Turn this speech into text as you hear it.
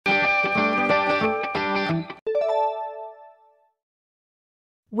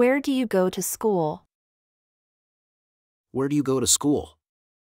Where do you go to school? Where do you go to school?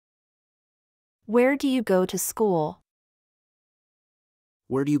 Where do you go to school?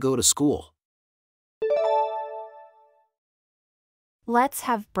 Where do you go to school? Let's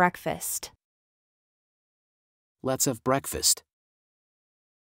have breakfast. Let's have breakfast.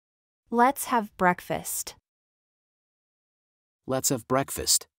 Let's have breakfast. Let's have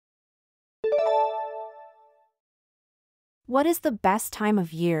breakfast. What is the best time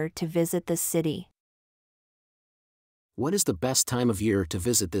of year to visit this city? What is the best time of year to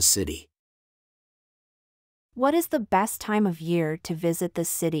visit this city? What is the best time of year to visit this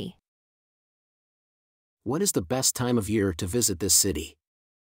city? What is the best time of year to visit this city?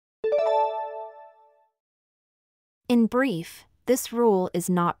 In brief, this rule is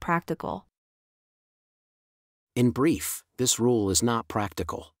not practical. In brief, this rule is not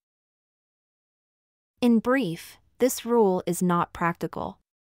practical. In brief, this rule is not practical.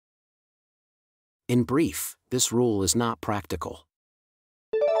 In brief, this rule is not practical.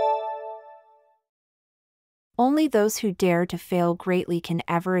 Only those who dare to fail greatly can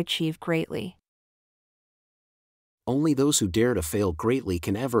ever achieve greatly. Only those who dare to fail greatly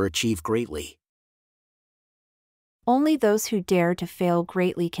can ever achieve greatly. Only those who dare to fail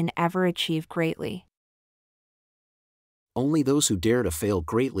greatly can ever achieve greatly. Only those who dare to fail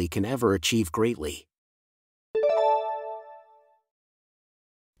greatly can ever achieve greatly.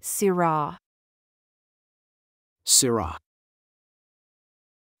 Sirah. Sirah.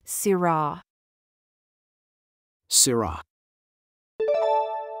 Sirah. Sirah.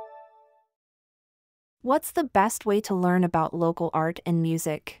 What's the best way to learn about local art and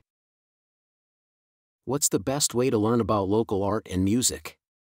music? What's the best way to learn about local art and music?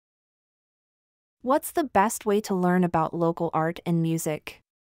 What's the best way to learn about local art and music?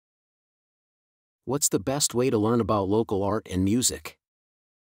 What's the best way to learn about local art and music?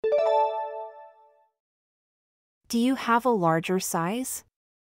 Do you have a larger size?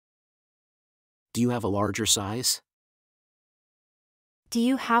 Do you have a larger size? Do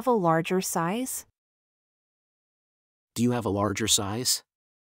you have a larger size? Do you have a larger size?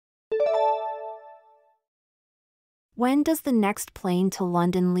 When does the next plane to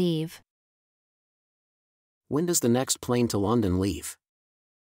London leave? When does the next plane to London leave?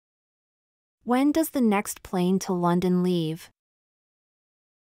 When does the next plane to London leave?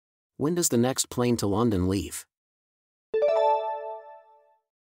 When does the next plane to London leave?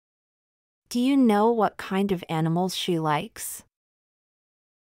 Do you know what kind of animals she likes?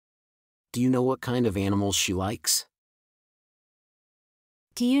 Do you know what kind of animals she likes?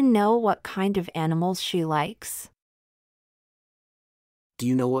 Do you know what kind of animals she likes? Do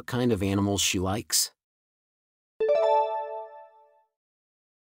you know what kind of animals she likes?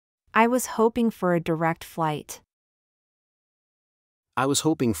 I was hoping for a direct flight. I was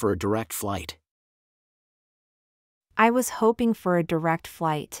hoping for a direct flight. I was hoping for a direct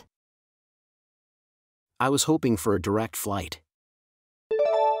flight. I was hoping for a direct flight.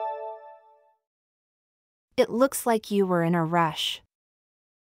 It looks like you were in a rush.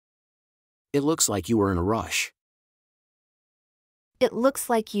 It looks like you were in a rush. It looks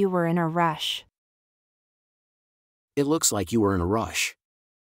like you were in a rush. It looks like you were in a rush.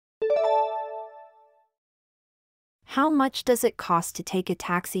 How much does it cost to take a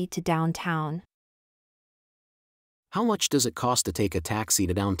taxi to downtown? How much does it cost to take a taxi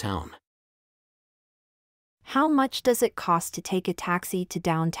to downtown? How much does it cost to take a taxi to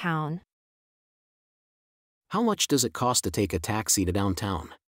downtown? How much does it cost to take a taxi to downtown?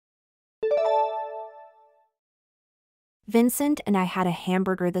 Vincent and I had a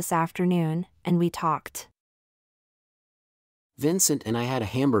hamburger this afternoon, and we talked. Vincent and I had a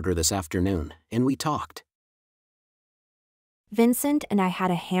hamburger this afternoon, and we talked. Vincent and I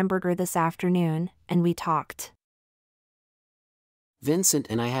had a hamburger this afternoon, and we talked. Vincent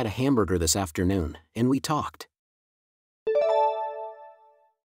and I had a hamburger this afternoon, and we talked.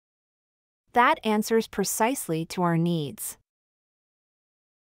 That answers precisely to our needs.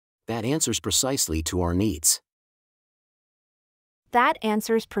 That answers precisely to our needs. That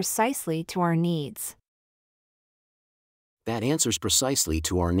answers precisely to our needs. That answers precisely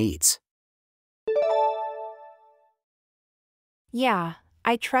to our needs. Yeah,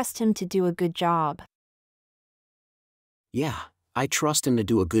 I trust him to do a good job. Yeah, I trust him to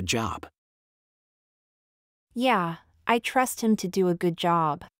do a good job. Yeah, I trust him to do a good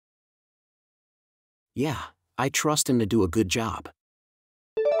job. Yeah, I trust him to do a good job.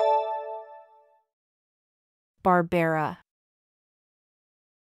 Barbara.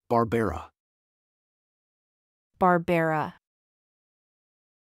 Barbara. Barbara.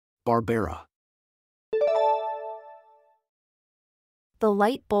 Barbara. The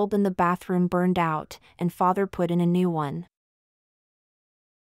light bulb in the bathroom burned out, and father put in a new one.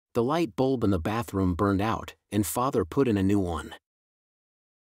 The light bulb in the bathroom burned out, and father put in a new one.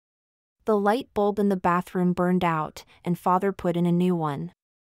 The light bulb in the bathroom burned out, and father put in a new one.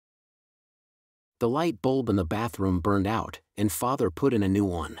 The light bulb in the bathroom burned out, and father put in a new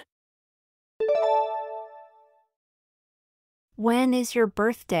one. When is your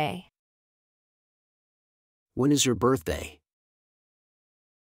birthday? When is your birthday?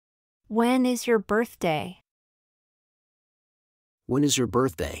 When is your birthday? When is your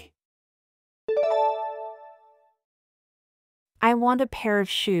birthday? I want a pair of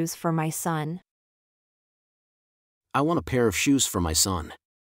shoes for my son. I want a pair of shoes for my son.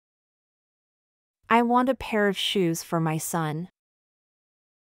 I want a pair of shoes for my son.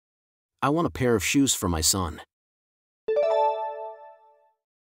 I want a pair of shoes for my son.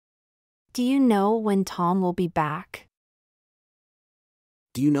 Do you know when Tom will be back?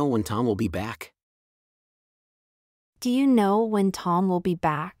 Do you know when Tom will be back? Do you know when Tom will be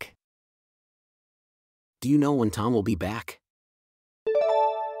back? Do you know when Tom will be back?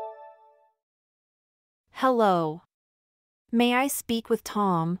 Hello. May I speak with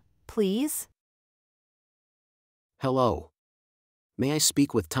Tom, please? Hello. May I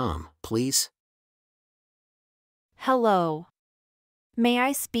speak with Tom, please? Hello. May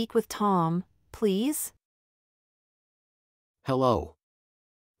I speak with Tom, please? Hello.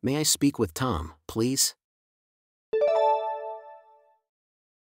 May I speak with Tom, please?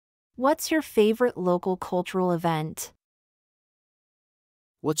 What's your favorite local cultural event?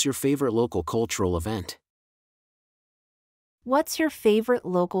 What's your favorite local cultural event? What's your favorite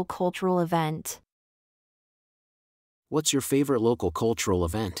local cultural event? What's your favorite local cultural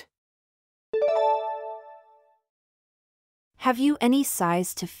event? Have you any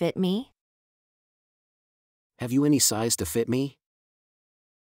size to fit me? Have you any size to fit me?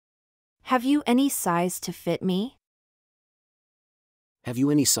 Have you any size to fit me? Have you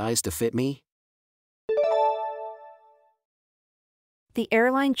any size to fit me? The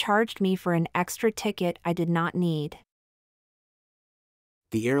airline charged me for an extra ticket I did not need.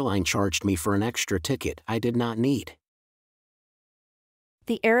 The airline charged me for an extra ticket I did not need.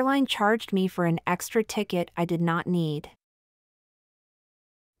 The airline charged me for an extra ticket I did not need.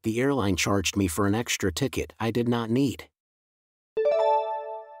 The airline charged me for an extra ticket I did not need.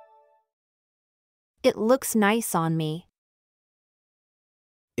 It looks nice on me.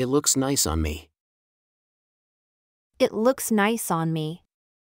 It looks nice on me. It looks nice on me.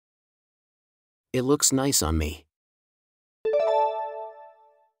 It looks nice on me.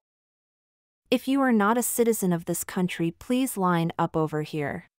 If you are not a citizen of this country, please line up over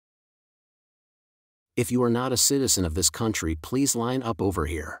here. If you are not a citizen of this country, please line up over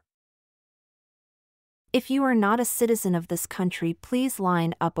here. If you are not a citizen of this country, please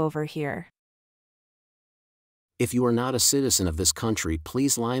line up over here. If you are not a citizen of this country,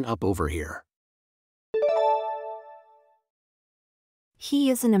 please line up over here.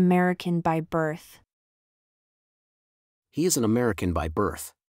 He is an American by birth. He is an American by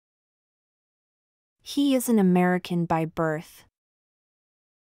birth. He is an American by birth.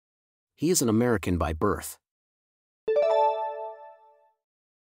 He is an American by birth.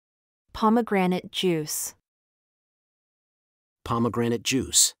 Pomegranate juice. Pomegranate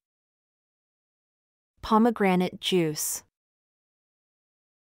juice. Pomegranate juice.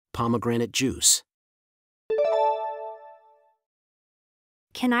 Pomegranate juice.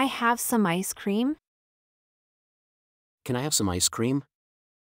 Can I have some ice cream? Can I have some ice cream?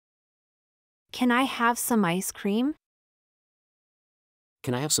 Can I have some ice cream?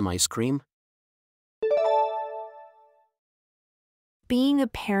 Can I have some ice cream? Being a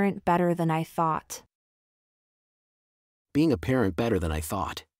parent better than I thought. Being a parent better than I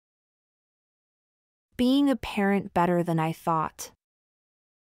thought. Being a parent better than I thought.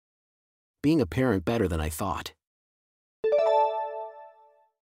 Being a parent better than I thought.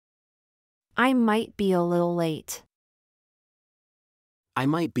 I might be a little late. I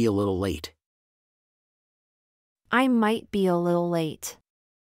might be a little late. I might be a little late.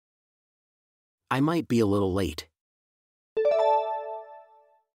 I might be a little late.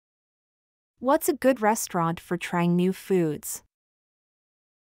 What's a good restaurant for trying new foods?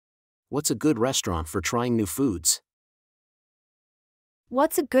 What's a good restaurant for trying new foods?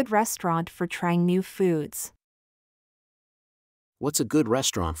 What's a good restaurant for trying new foods? What's a good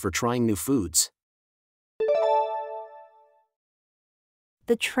restaurant for trying new foods?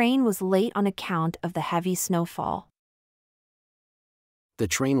 The train was late on account of the heavy snowfall. The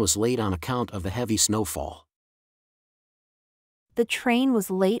train was late on account of the heavy snowfall. The train was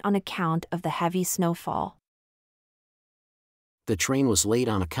late on account of the heavy snowfall. The train was late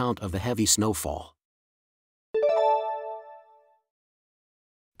on account of the heavy snowfall.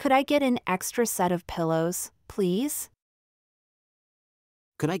 Could I get an extra set of pillows, please?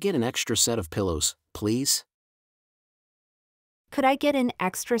 Could I get an extra set of pillows, please? Could I get an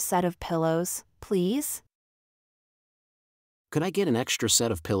extra set of pillows, please? Could I get an extra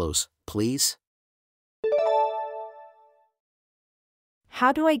set of pillows, please?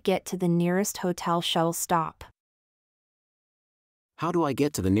 How do I get to the nearest hotel shuttle stop? How do I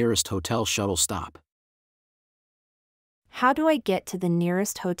get to the nearest hotel shuttle stop? How do I get to the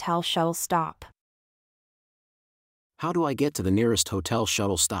nearest hotel shuttle stop? How do I get to the nearest hotel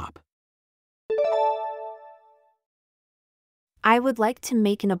shuttle stop? I would like to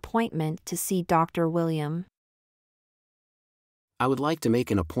make an appointment to see Dr. William. I would like to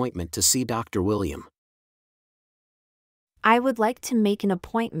make an appointment to see Dr. William. I would like to make an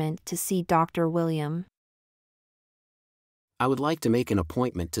appointment to see Dr. William. I would like to make an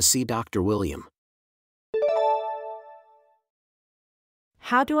appointment to see Dr. William.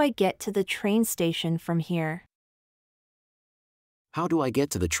 How do I get to the train station from here? How do I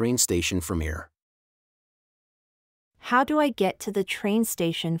get to the train station from here? How do I get to the train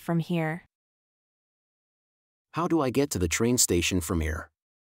station from here? How do I get to the train station from here?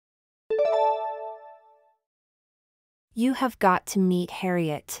 You have got to meet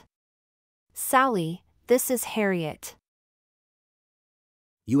Harriet. Sally, this is Harriet.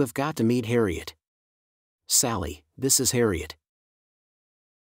 You have got to meet Harriet. Sally, this is Harriet.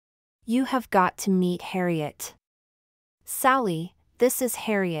 You have got to meet Harriet. Sally, this is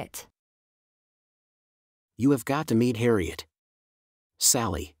Harriet. You have got to meet Harriet.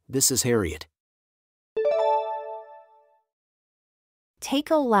 Sally, this is Harriet.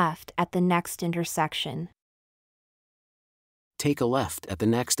 Take a left at the next intersection. Take a left at the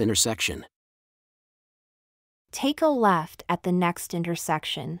next intersection. Take a left at the next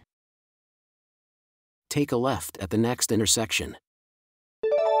intersection. Take a left at the next intersection.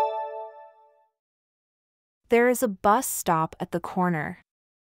 There is a bus stop at the corner.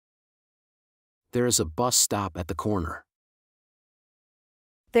 There is a bus stop at the corner.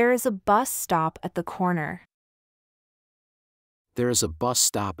 There is a bus stop at the corner. There is a bus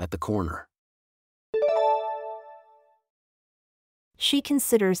stop at the corner. She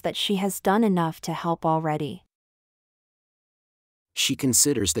considers that she has done enough to help already. She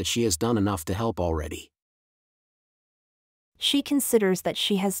considers that she has done enough to help already. She considers that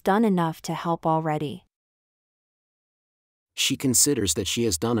she has done enough to help already. She considers that she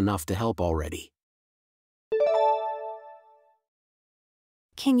has done enough to help already.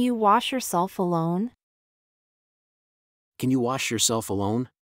 Can you wash yourself alone? Can you wash yourself alone?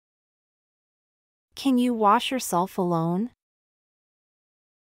 Can you wash yourself alone?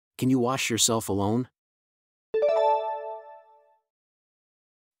 Can you wash yourself alone?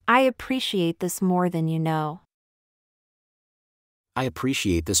 I appreciate this more than you know. I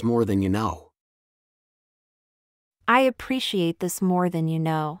appreciate this more than you know. I appreciate this more than you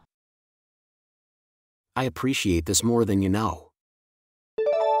know. I appreciate this more than you know.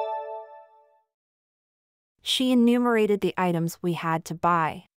 She enumerated the items we had to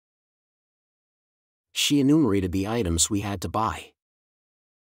buy. She enumerated the items we had to buy.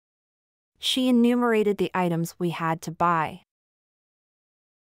 She enumerated the items we had to buy.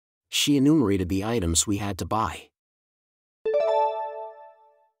 She enumerated the items we had to buy.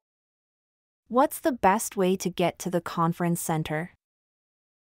 What's the best way to get to the conference center?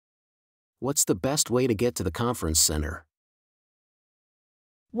 What's the best way to get to the conference center?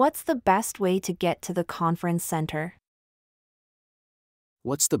 What's the best way to get to the conference center?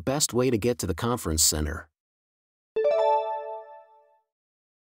 What's the best way to get to the conference center?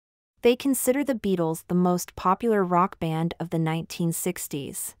 They consider the Beatles the most popular rock band of the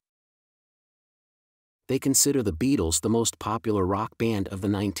 1960s. They consider the Beatles the most popular rock band of the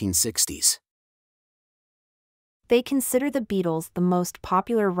 1960s. They consider the Beatles the most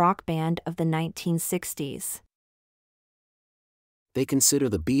popular rock band of the 1960s. They consider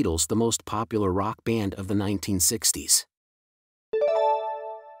the Beatles the most popular rock band of the 1960s.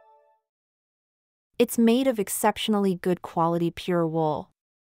 It's made of exceptionally good quality pure wool.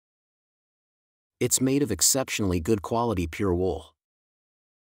 It's made of exceptionally good quality pure wool.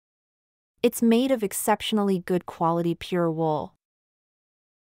 It's made of exceptionally good quality pure wool.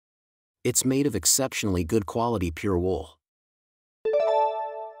 It's made of exceptionally good quality pure wool.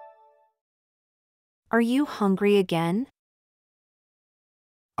 Are you hungry again?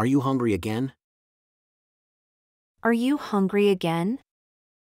 Are you hungry again? Are you hungry again?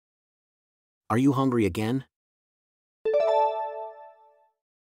 Are you hungry again?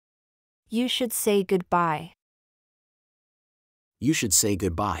 You should say goodbye. You should say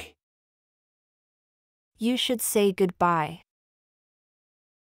goodbye. You should say goodbye.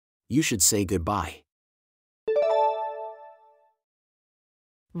 You should say goodbye.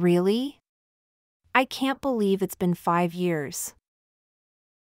 Really? I can't believe it's been 5 years.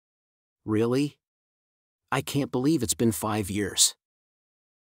 Really? I can't believe it's been 5 years.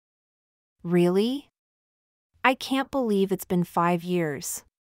 Really? I can't believe it's been 5 years.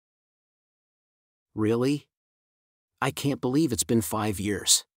 Really? I can't believe it's been 5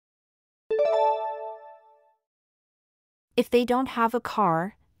 years. If they don't have a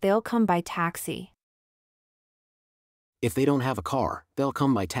car, they'll come by taxi. If they don't have a car, they'll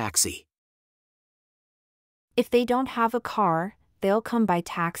come by taxi. If they don't have a car, they'll come by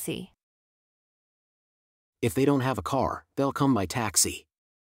taxi. If they don't have a car, they'll come by taxi.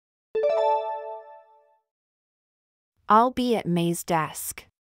 I'll be at May's desk.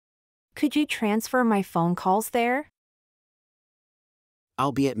 Could you transfer my phone calls there?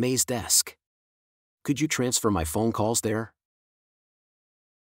 I'll be at May's desk. Could you transfer my phone calls there?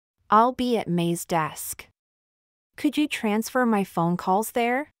 I'll be at May's desk. Could you transfer my phone calls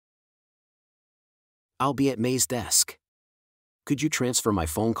there? I'll be at May's desk. Could you transfer my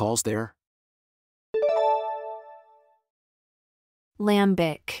phone calls there?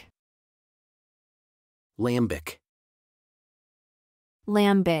 Lambic. Lambic.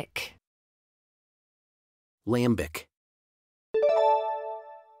 Lambic. Lambic.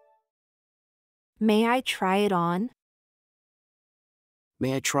 May I try it on?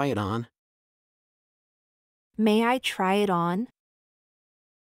 May I try it on? May I try it on?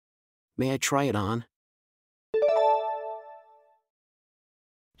 May I try it on?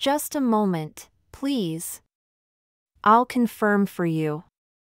 Just a moment, please. I'll confirm for you.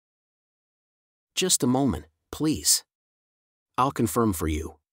 Just a moment, please. I'll confirm for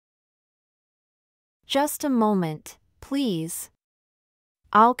you. Just a moment, please.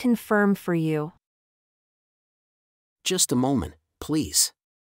 I'll confirm for you. Just a moment, please.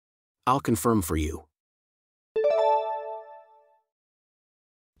 I'll confirm for you.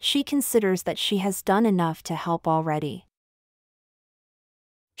 She considers that she has done enough to help already.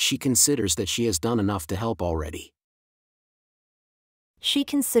 She considers that she has done enough to help already. She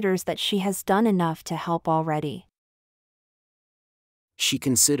considers that she has done enough to help already. She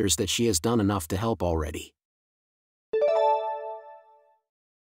considers that she has done enough to help already.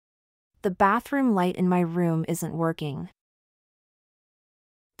 The bathroom light in my room isn't working.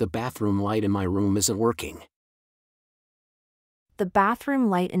 The bathroom light in my room isn't working. The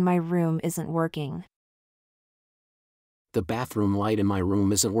bathroom light in my room isn't working. The bathroom light in my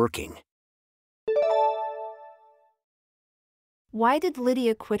room isn't working. Why did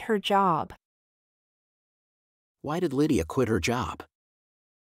Lydia quit her job? Why did Lydia quit her job?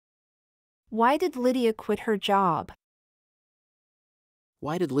 Why did Lydia quit her job?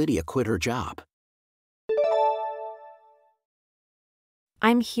 Why did Lydia quit her job?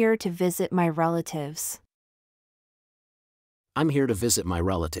 I'm here to visit my relatives. I'm here to visit my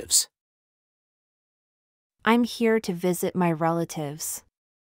relatives. I'm here to visit my relatives.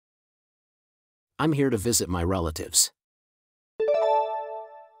 I'm here to visit my relatives.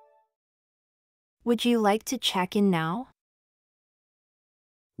 Would you like to check in now?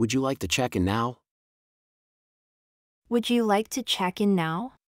 Would you like to check in now? Would you like to check in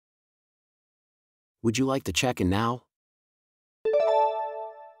now? Would you like to check in now?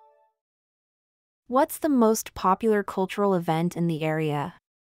 What's the most popular cultural event in the area?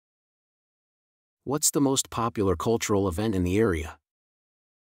 What's the most popular cultural event in the area?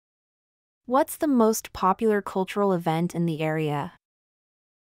 What's the most popular cultural event in the area?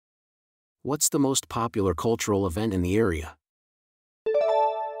 What's the most popular cultural event in the area?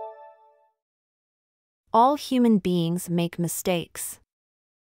 All human beings make mistakes.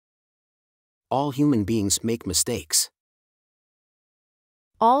 All human beings make mistakes.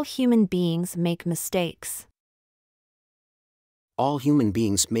 All human beings make mistakes. All human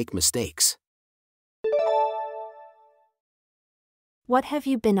beings make mistakes. What have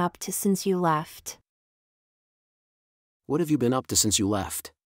you been up to since you left? What have you been up to since you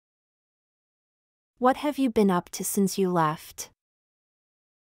left? What have you been up to since you left?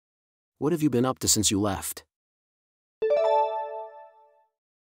 What have you been up to since you left?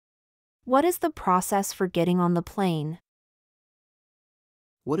 What is the process for getting on the plane?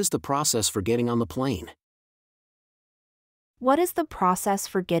 What is the process for getting on the plane? What is the process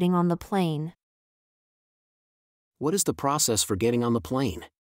for getting on the plane? What is the process for getting on the plane?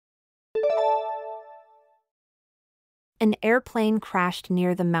 An airplane crashed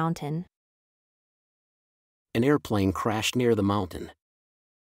near the mountain. An airplane crashed near the mountain.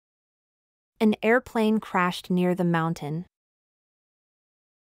 An airplane crashed near the mountain.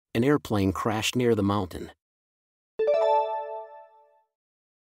 An airplane crashed near the mountain.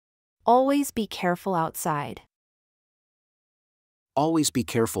 Always be careful outside. Always be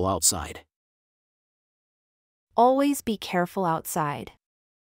careful outside. Always be careful outside.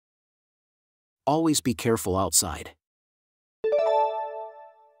 Always be careful outside.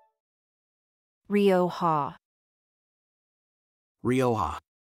 Rioja. Rioja.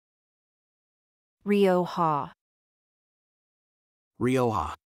 Rioja.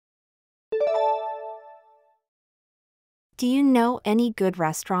 Rioja. Do you know any good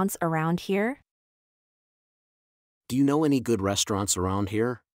restaurants around here? Do you know any good restaurants around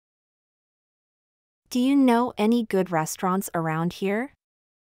here? Do you know any good restaurants around here?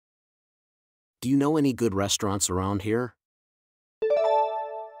 Do you know any good restaurants around here?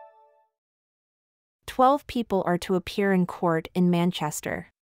 12 people are to appear in court in Manchester.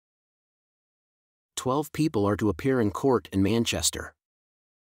 12 people are to appear in court in Manchester.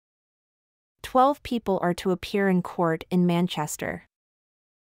 12 people are to appear in court in Manchester.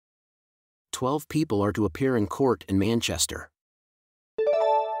 12 people are to appear in court in Manchester.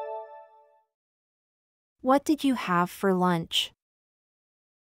 What did you have for lunch?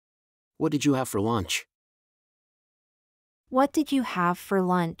 What did you have for lunch? What did you have for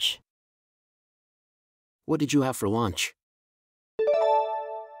lunch? What did you have for lunch?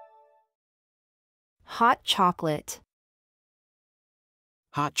 Hot chocolate.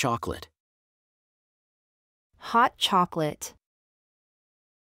 Hot chocolate. Hot chocolate.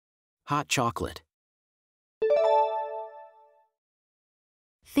 Hot chocolate.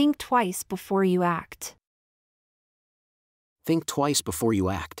 Think twice before you act. Think twice before you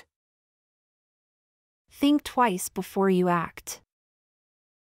act. Think twice before you act.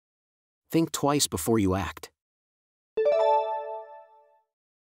 Think twice before you act.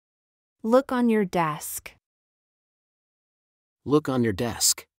 Look on your desk. Look on your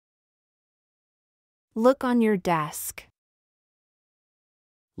desk. Look on your desk.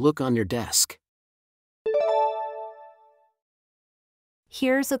 Look on your desk.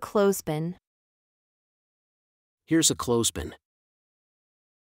 Here's a clothespin. Here's a clothespin.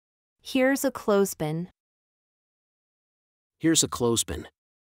 Here's a clothespin. Here's a clothespin.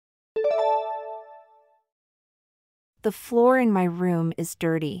 The floor in my room is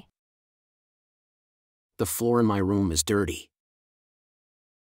dirty. The floor in my room is dirty.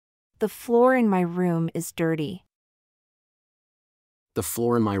 The floor in my room is dirty. The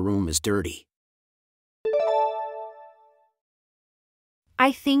floor in my room is dirty.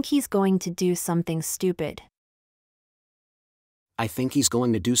 I think he's going to do something stupid. I think he's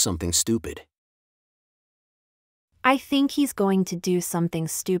going to do something stupid. I think he's going to do something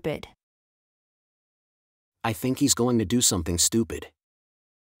stupid. I think he's going to do something stupid.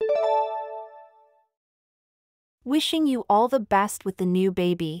 Wishing you all the best with the new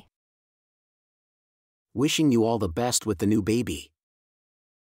baby. Wishing you all the best with the new baby.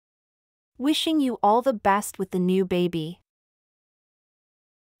 Wishing you all the best with the new baby.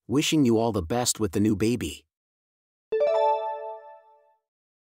 Wishing you all the best with the new baby.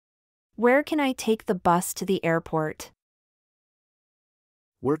 Where can I take the bus to the airport?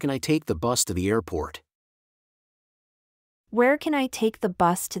 Where can I take the bus to the airport? Where can I take the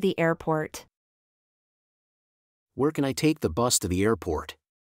bus to the airport? Where can I take the bus to the airport?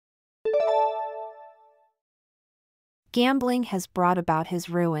 Gambling has brought about his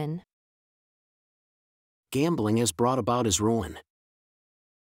ruin. Gambling has brought about his ruin.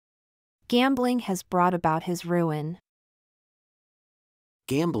 Gambling has brought about his ruin.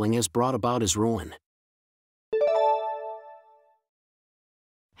 Gambling has brought about his ruin.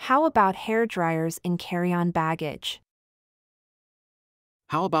 How about hair dryers and carry-on baggage?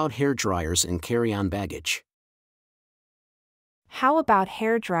 How about hair dryers and carry-on baggage? How about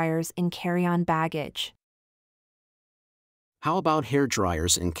hair dryers and carry-on baggage? How about hair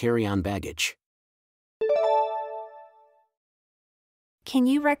dryers and carry-on baggage? Can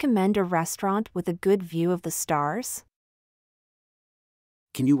you recommend a restaurant with a good view of the stars?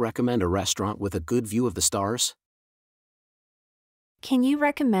 Can you recommend a restaurant with a good view of the stars? Can you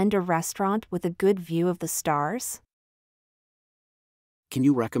recommend a restaurant with a good view of the stars? Can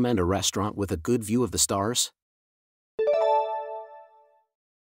you recommend a restaurant with a good view of the stars?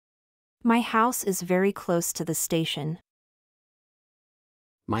 My house is very close to the station.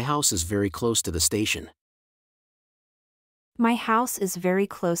 My house is very close to the station. My house is very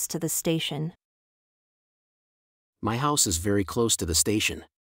close to the station. My house is very close to the station.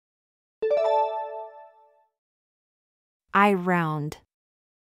 I round.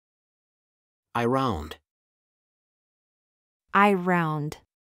 I round. I round.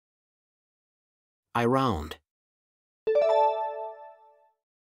 I round.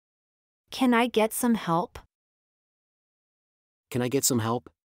 Can I get some help? Can I get some help?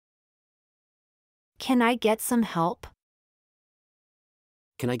 Can I get some help?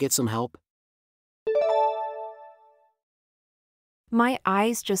 Can I get some help? My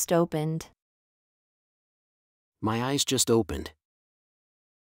eyes just opened. My eyes just opened.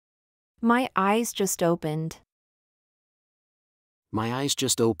 My eyes just opened. My eyes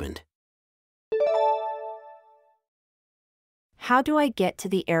just opened. How do I get to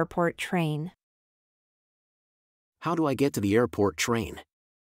the airport train? How do I get to the airport train?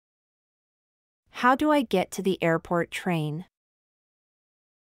 How do I get to the airport train?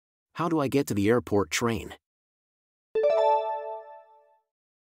 How do I get to the airport train?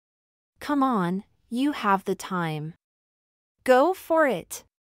 Come on, you have the time. Go for it.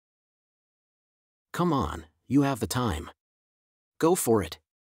 Come on, you have the time. Go for it.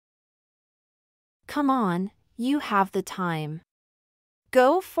 Come on, you have the time.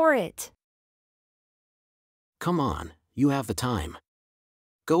 Go for it. Come on, you have the time.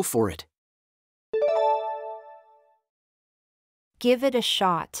 Go for it. Give it a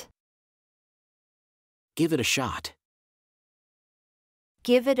shot. Give it a shot.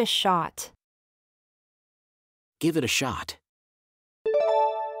 Give it a shot. Give it a shot.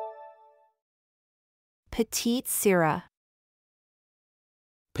 Petite sirah.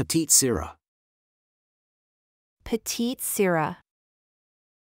 Petite sirah. Petite sirah.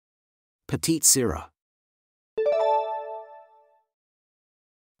 Petite sirah.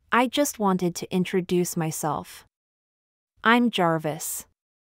 I just wanted to introduce myself. I'm Jarvis.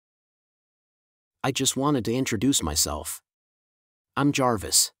 I just wanted to introduce myself. I'm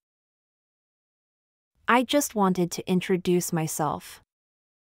Jarvis. I just wanted to introduce myself.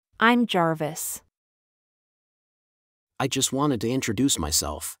 I'm Jarvis. I just wanted to introduce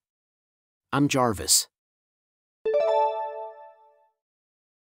myself. I'm Jarvis.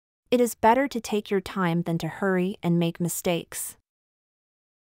 It is better to take your time than to hurry and make mistakes.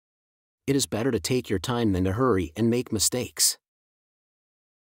 It is better to take your time than to hurry and make mistakes.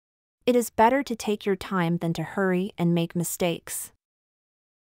 It is better to take your time than to hurry and make mistakes.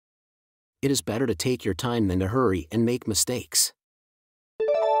 It is better to take your time than to hurry and make mistakes.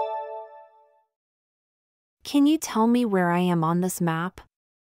 Can you tell me where I am on this map?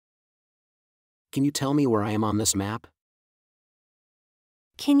 Can you tell me where I am on this map?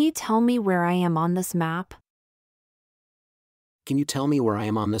 Can you tell me where I am on this map? Can you tell me where I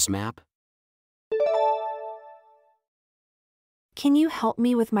am on this map? Can you help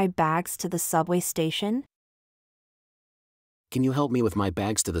me with my bags to the subway station? Can you help me with my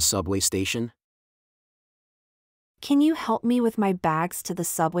bags to the subway station? Can you help me with my bags to the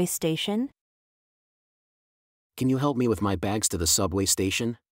subway station? Can you help me with my bags to the subway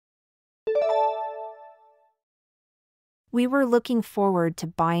station? We were looking forward to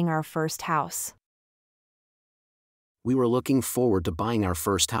buying our first house. We were looking forward to buying our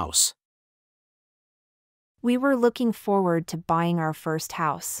first house. We were looking forward to buying our first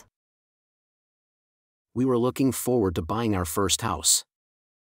house. We were looking forward to buying our first house.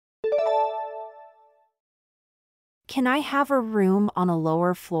 Can I have a room on a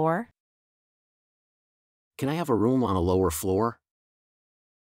lower floor? Can I have a room on a lower floor?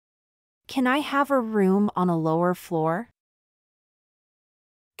 Can I have a room on a lower floor?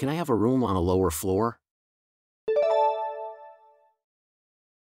 Can I have a room on a lower floor?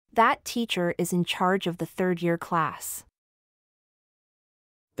 That teacher is in charge of the third-year class.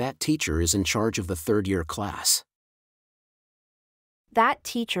 That teacher is in charge of the third-year class. That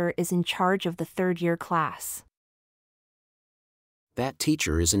teacher is in charge of the third-year class. That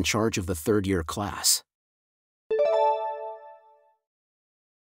teacher is in charge of the third-year class.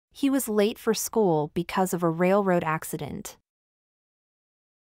 He was late for school because of a railroad accident.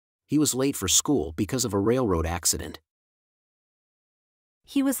 He was late for school because of a railroad accident.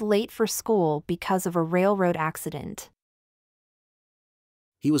 He was late for school because of a railroad accident.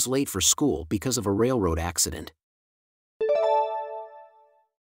 He was late for school because of a railroad accident.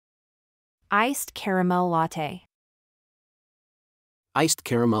 Iced caramel latte. Iced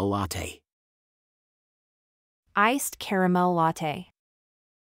caramel latte. Iced caramel latte.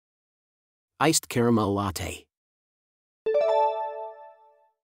 Iced caramel latte.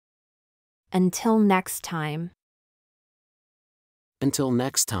 Until next time. Until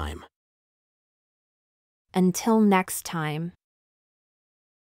next time. Until next time.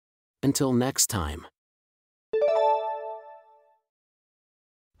 Until next time.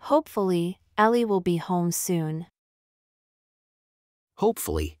 Hopefully, Ellie will be home soon.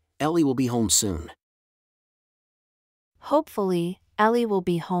 Hopefully, Ellie will be home soon. Hopefully, Ellie will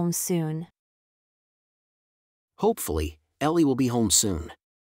be home soon. Hopefully, Ellie will be home soon.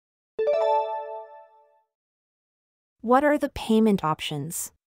 What are the payment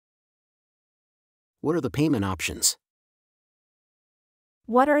options? What are the payment options?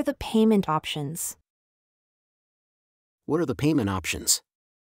 What are the payment options? What are the payment options?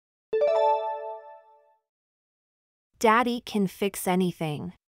 Daddy can fix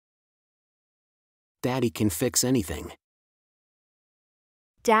anything. Daddy can fix anything.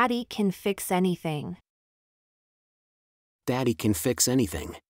 Daddy can fix anything. Daddy can fix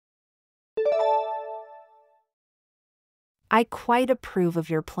anything. I quite approve of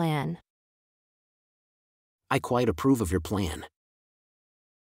your plan. I quite approve of your plan.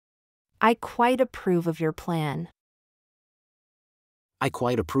 I quite approve of your plan. I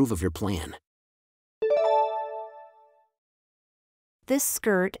quite approve of your plan. This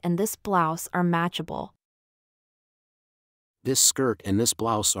skirt and this blouse are matchable. This skirt and this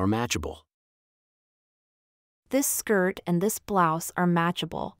blouse are matchable. This skirt and this blouse are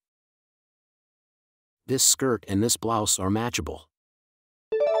matchable. This skirt and this blouse are matchable.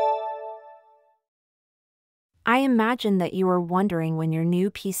 I imagine that you are wondering when your new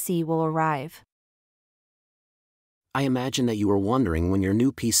PC will arrive. I imagine that you are wondering when your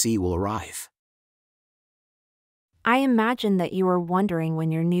new PC will arrive. I imagine that you are wondering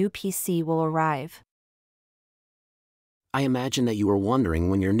when your new PC will arrive. I imagine that you are wondering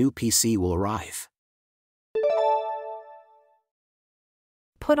when your new PC will arrive.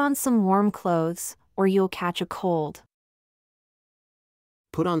 Put on some warm clothes, or you'll catch a cold.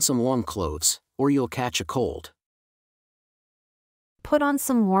 Put on some warm clothes, or you'll catch a cold. Put on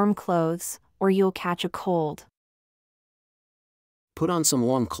some warm clothes, or you'll catch a cold. Put on some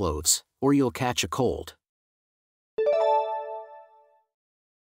warm clothes, or you'll catch a cold.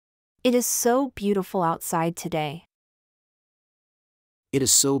 It is so beautiful outside today. It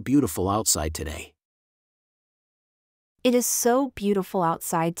is so beautiful outside today. It is so beautiful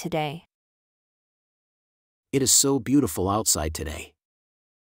outside today. It is so beautiful outside today.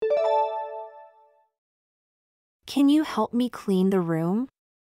 Can you help me clean the room?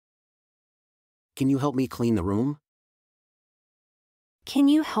 Can you help me clean the room? Can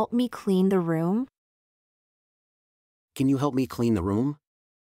you help me clean the room? Can you help me clean the room?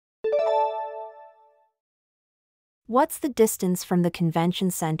 What's the distance from the convention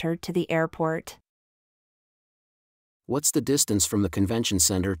center to the airport? What's the distance from the convention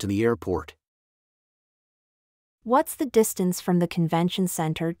center to the airport? What's the distance from the convention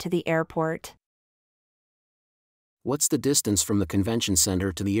center to the airport? What's the distance from the convention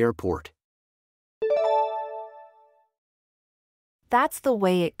center to the airport? That's the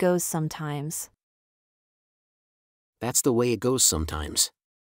way it goes sometimes. That's the way it goes sometimes.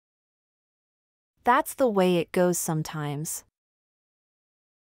 That's the way it goes sometimes.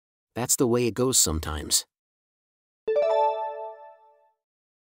 That's the way it goes sometimes.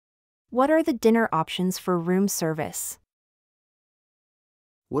 What are the dinner options for room service?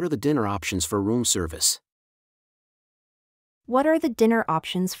 What are the dinner options for room service? What are the dinner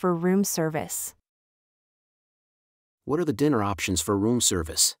options for room service? What are the dinner options for room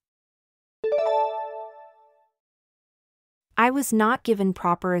service? I was not given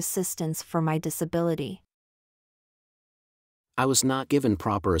proper assistance for my disability. I was not given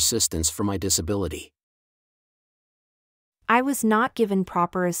proper assistance for my disability. I was not given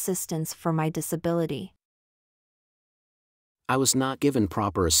proper assistance for my disability. I was not given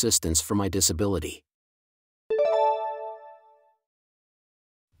proper assistance for my disability.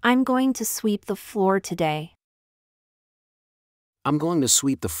 I'm going to sweep the floor today. I'm going to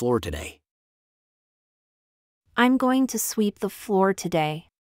sweep the floor today. I'm going to sweep the floor today.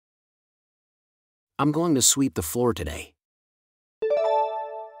 I'm going to sweep the floor today.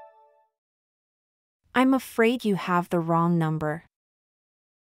 I'm afraid you have the wrong number.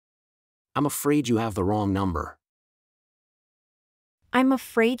 I'm afraid you have the wrong number. I'm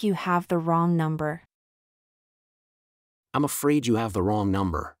afraid you have the wrong number. I'm afraid you have the wrong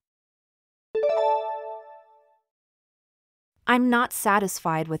number. I'm not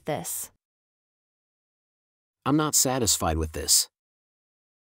satisfied with this. I'm not satisfied with this.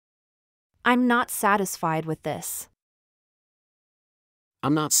 I'm not satisfied with this.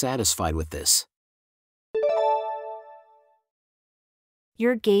 I'm not satisfied with this.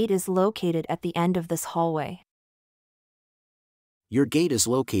 Your gate is located at the end of this hallway. Your gate is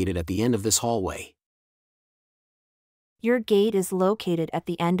located at the end of this hallway. Your gate is located at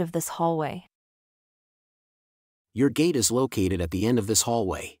the end of this hallway. Your gate is located at the end of this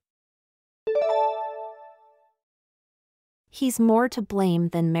hallway. He's more to blame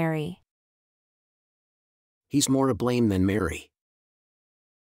than Mary. He's more to blame than Mary.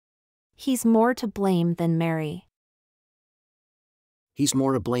 He's more to blame than Mary. He's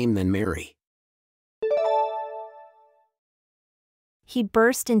more to blame than Mary. He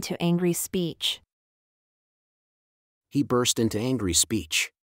burst into angry speech. He burst into angry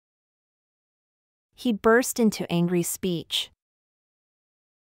speech. He burst into angry speech.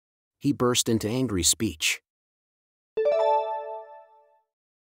 He burst into angry speech.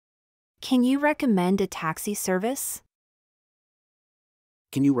 Can you recommend a taxi service?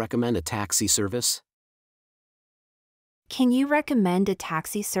 Can you recommend a taxi service? Can you recommend a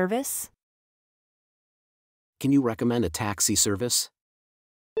taxi service? Can you recommend a taxi service?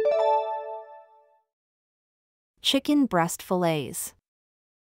 Chicken breast fillets.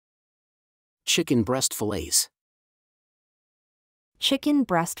 Chicken breast fillets. Chicken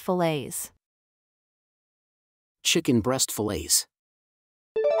breast fillets. Chicken breast fillets.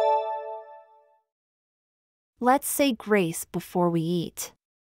 Let's say grace before we eat.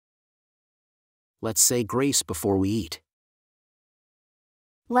 Let's say grace before we eat.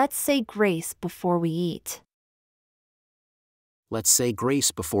 Let's say grace before we eat. Let's say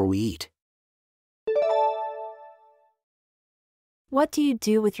grace before we eat. What do you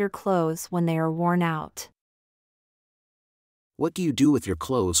do with your clothes when they are worn out? What do you do with your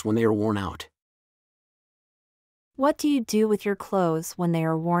clothes when they are worn out? What do you do with your clothes when they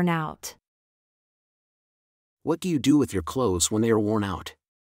are worn out? What do you do with your clothes when they are worn out?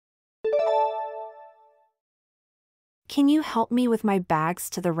 Can you help me with my bags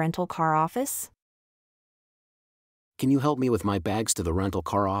to the rental car office? Can you help me with my bags to the rental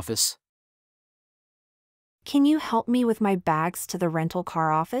car office? Can you help me with my bags to the rental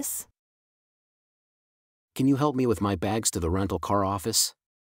car office? Can you help me with my bags to the rental car office?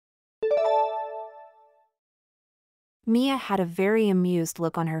 Mia had a very amused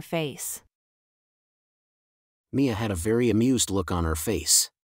look on her face. Mia had a very amused look on her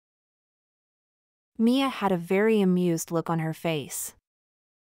face. Mia had a very amused look on her face.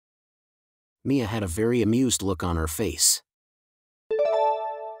 Mia had a very amused look on her face.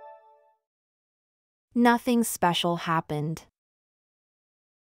 Nothing special happened.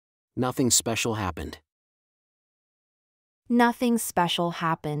 Nothing special happened. Nothing special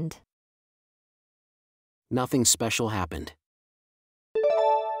happened. Nothing special happened.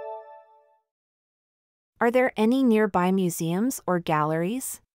 Are there any nearby museums or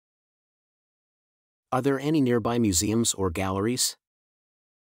galleries? Are there any nearby museums or galleries?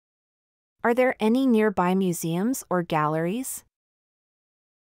 Are there any nearby museums or galleries?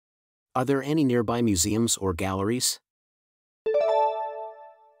 Are there any nearby museums or galleries?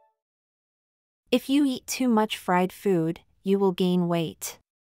 If you eat too much fried food, you will gain weight.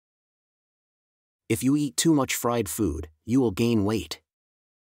 If you eat too much fried food, you will gain weight.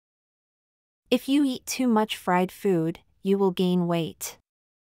 If you eat too much fried food, you will gain weight.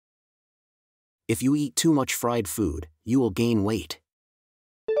 If you eat too much fried food, you will gain weight.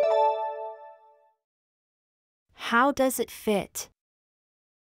 How does it fit?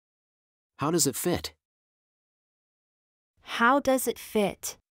 How does it fit? How does it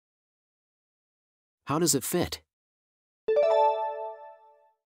fit? How does it fit?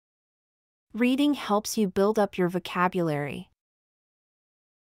 Reading helps you build up your vocabulary.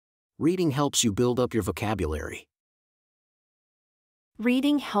 Reading helps you build up your vocabulary.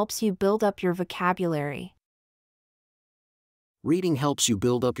 Reading helps you build up your vocabulary. Reading helps you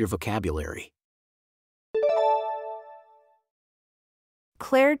build up your vocabulary.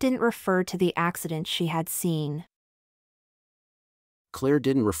 Claire didn't refer to the accident she had seen. Claire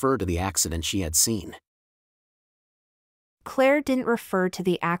didn't refer to the accident she had seen. Claire didn't refer to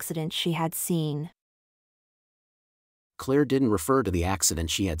the accident she had seen. Claire didn't refer to the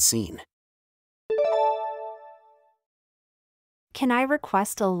accident she had seen. Can I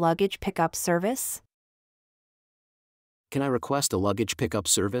request a luggage pickup service? Can I request a luggage pickup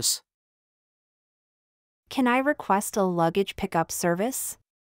service? Can I request a luggage pickup service?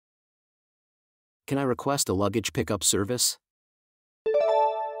 Can I request a luggage pickup service?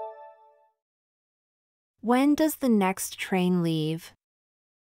 When does the next train leave?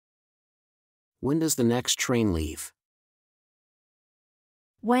 When does the next train leave?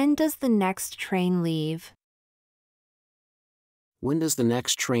 When does the next train leave? When does the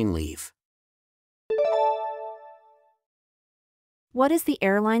next train leave? What is the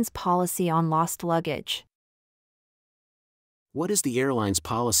airline's policy on lost luggage? What is the airline's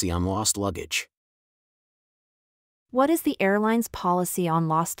policy on lost luggage? What is the airline's policy on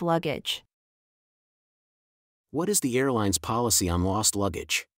lost luggage? What is the airline's policy on lost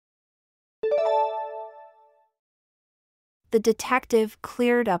luggage? The detective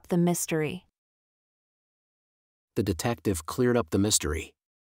cleared up the mystery. The detective cleared up the mystery.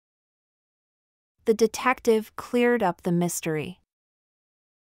 The detective cleared up the mystery.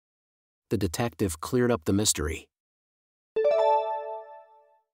 The detective cleared up the mystery.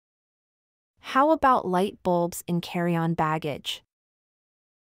 How about light bulbs in carry-on baggage?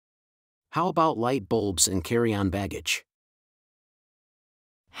 How about light bulbs and carry-on baggage?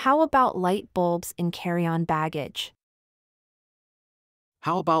 How about light bulbs in carry-on baggage?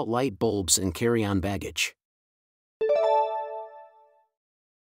 How about light bulbs and carry-on baggage?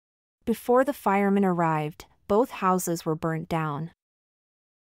 Before the firemen arrived, both houses were burnt down.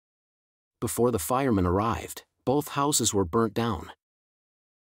 Before the firemen arrived, both houses were burnt down.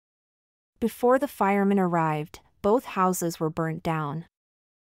 Before the firemen arrived, both houses were burnt down.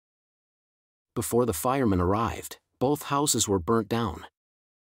 Before the firemen arrived, both houses were burnt down.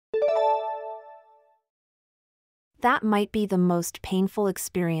 That might be the most painful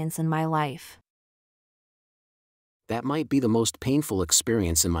experience in my life. That might be the most painful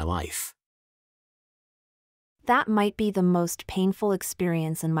experience in my life. That might be the most painful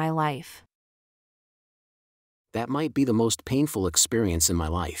experience in my life. That might be the most painful experience in my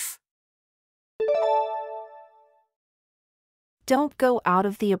life. Don't go out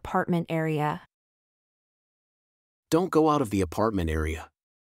of the apartment area. Don't go out of the apartment area.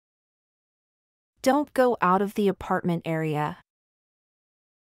 Don't go out of the apartment area.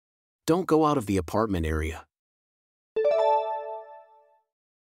 Don't go out of the apartment area.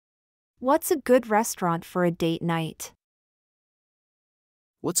 What's a good restaurant for a date night?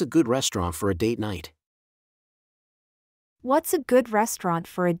 What's a good restaurant for a date night? What's a good restaurant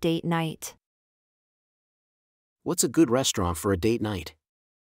for a date night? What's a good restaurant for a date night?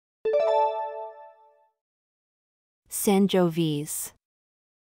 Sangiovese.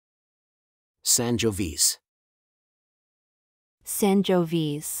 Sangiovese.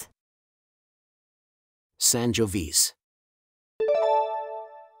 Sangiovese. Sangiovese.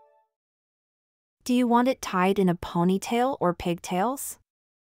 Do you want it tied in a ponytail or pigtails?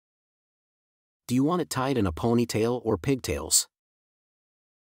 Do you want it tied in a ponytail or pigtails?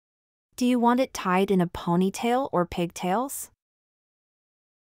 Do you want it tied in a ponytail or pigtails?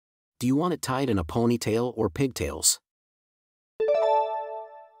 Do you want it tied in a ponytail or pigtails?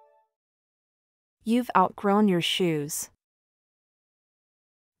 You've outgrown your shoes.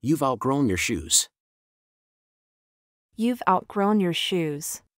 You've outgrown your shoes. You've outgrown your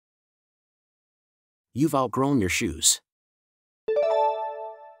shoes. You've outgrown your shoes.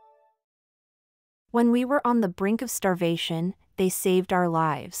 When we were on the brink of starvation, they saved our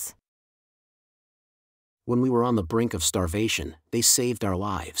lives. When we were on the brink of starvation, they saved our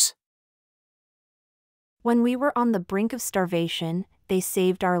lives. When we were on the brink of starvation, they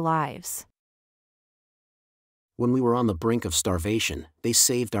saved our lives. When we were on the brink of starvation, they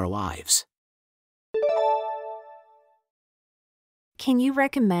saved our lives. Can you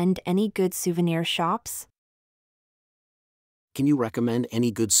recommend any good souvenir shops? Can you recommend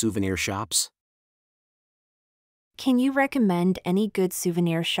any good souvenir shops? Can you recommend any good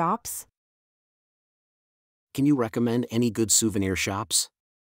souvenir shops? Can you recommend any good souvenir shops?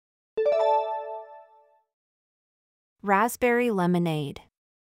 Raspberry lemonade.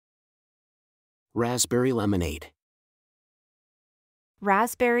 Raspberry lemonade.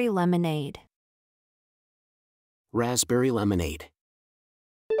 Raspberry lemonade. Raspberry lemonade.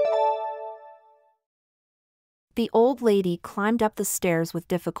 The old lady climbed up the stairs with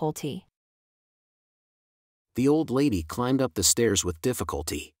difficulty. The old lady climbed up the stairs with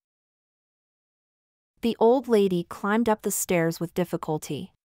difficulty. The old lady climbed up the stairs with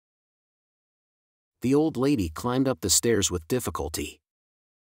difficulty. The old lady climbed up the stairs with difficulty.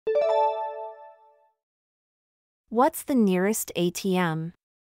 What's the nearest ATM?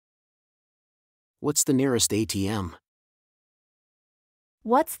 What's the nearest ATM?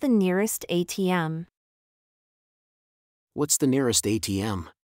 What's the nearest ATM? What's the nearest ATM?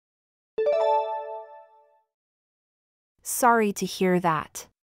 Sorry to hear that.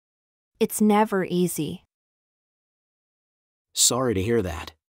 It's never easy. Sorry to hear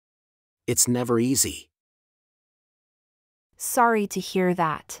that. It's never easy. Sorry to hear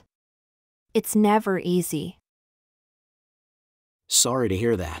that. It's never easy. Sorry to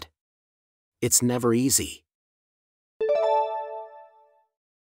hear that. It's never easy.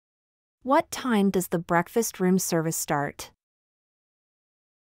 What time does the breakfast room service start?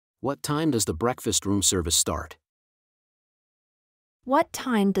 What time does the breakfast room service start? What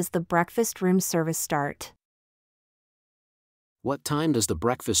time does the breakfast room service start? What time does the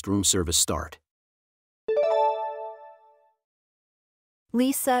breakfast room service start?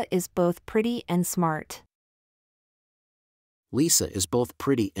 Lisa is both pretty and smart. Lisa is both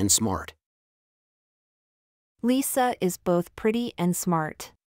pretty and smart. Lisa is both pretty and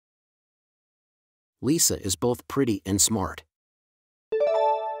smart. Lisa is both pretty and smart.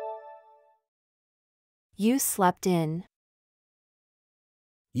 You slept in.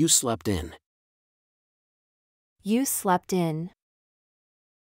 You slept in. You slept in.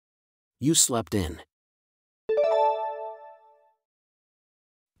 You slept in.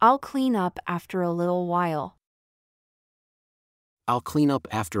 I'll clean up after a little while. I'll clean up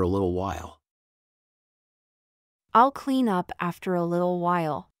after a little while. I'll clean up after a little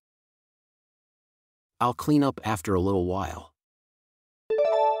while. I'll clean up after a little while.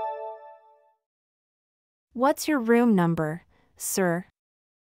 What's your room number, sir?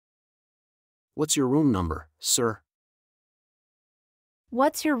 What's your room number, sir?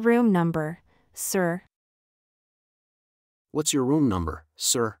 What's your room number, sir? What's your room number,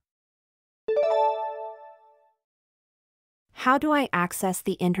 sir? How do I access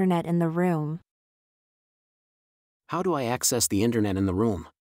the internet in the room? How do I access the internet in the room?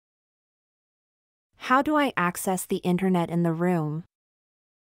 How do I access the internet in the room?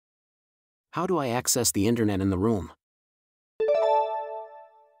 How do I access the internet in the room?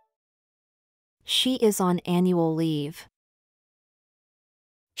 She is on annual leave.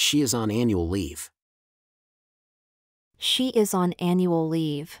 She is on annual leave. She is on annual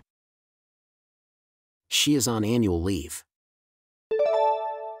leave. She is on annual leave.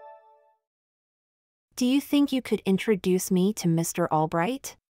 Do you think you could introduce me to Mr.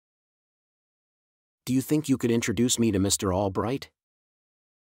 Albright? Do you think you could introduce me to Mr. Albright?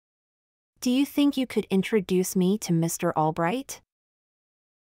 Do you think you could introduce me to Mr. Albright?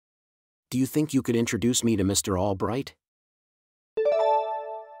 Do you think you could introduce me to Mr. Albright?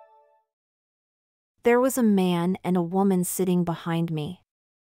 There was a man and a woman sitting behind me.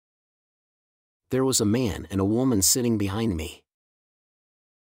 There was a man and a woman sitting behind me.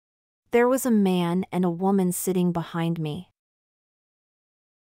 There was a man and a woman sitting behind me.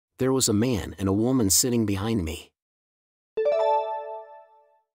 There was a man and a woman sitting behind me.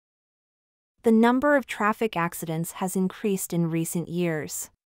 The number of traffic accidents has increased in recent years.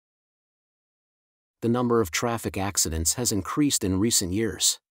 The number of traffic accidents has increased in recent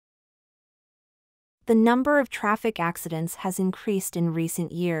years. The number of traffic accidents has increased in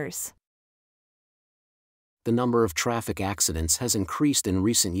recent years. The number of traffic accidents has increased in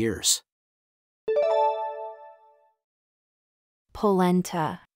recent years.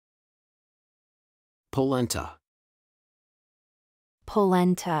 Polenta. Polenta.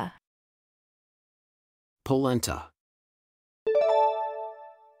 Polenta. Polenta.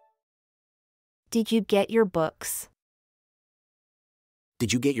 Did you get your books?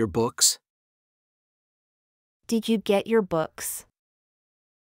 Did you get your books? Did you get your books?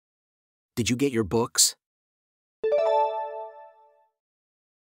 Did you get your books?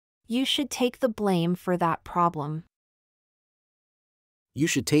 You should take the blame for that problem. You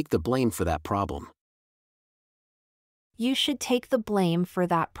should take the blame for that problem. You should take the blame for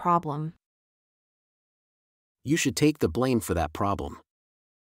that problem. You should take the blame for that problem.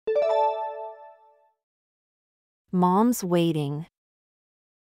 Mom's waiting.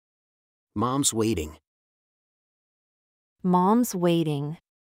 Mom's waiting. Mom's waiting.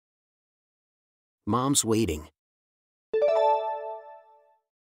 Mom's waiting.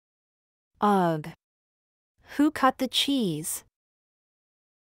 Ugh. Who cut the cheese?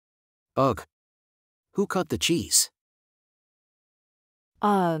 Ugh. Who cut the cheese?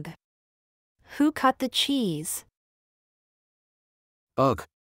 Ugh. Who cut the cheese? Ugh.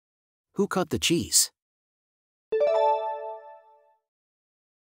 Who cut the cheese?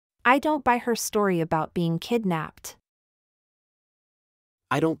 I don't buy her story about being kidnapped.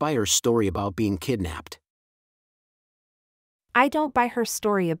 I don't buy her story about being kidnapped. I don't buy her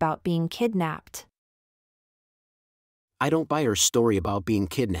story about being kidnapped. I don't buy her story about being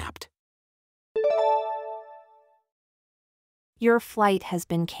kidnapped. Your flight has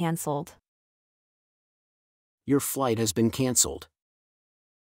been cancelled. Your flight has been canceled.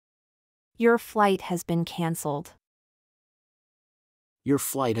 Your flight has been cancelled. Your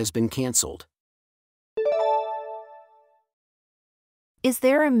flight has been canceled. Is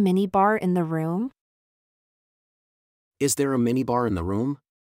there a minibar in the room? Is there a minibar in the room?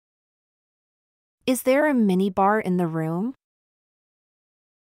 Is there a minibar in the room?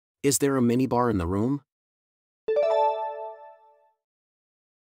 Is there a minibar in the room?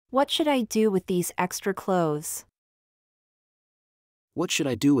 What should I do with these extra clothes? What should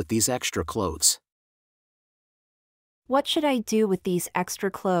I do with these extra clothes? What should I do with these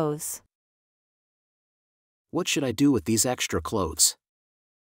extra clothes? What should I do with these extra clothes?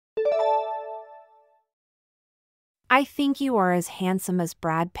 I think you are as handsome as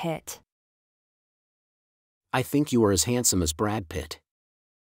Brad Pitt. I think you are as handsome as Brad Pitt.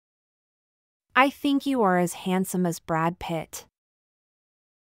 I think you are as handsome as Brad Pitt.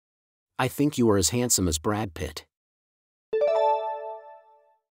 I think you are as handsome as Brad Pitt.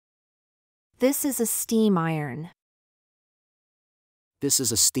 This is a steam iron. This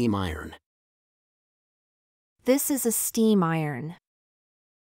is a steam iron. This is a steam iron.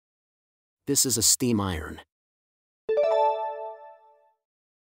 This is a steam iron.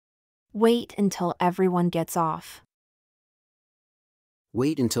 Wait until everyone gets off.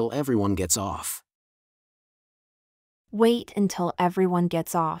 Wait until everyone gets off. Wait until everyone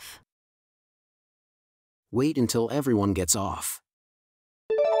gets off. Wait until everyone gets off.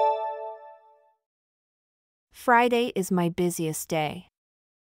 Friday is my busiest day.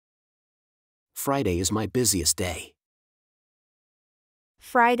 Friday is my busiest day.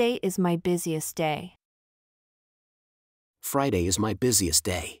 Friday is my busiest day. Friday is my busiest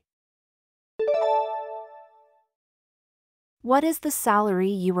day. What is the salary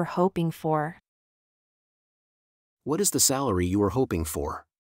you were hoping for? What is the salary you were hoping for?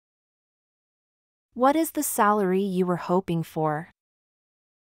 What is the salary you were hoping for?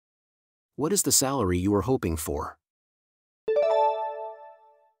 What is the salary you were hoping for?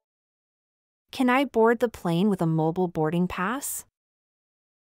 Can I board the plane with a mobile boarding pass?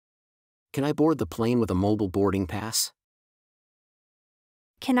 Can I board the plane with a mobile boarding pass?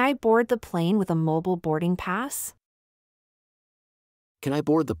 Can I board the plane with a mobile boarding pass? Can I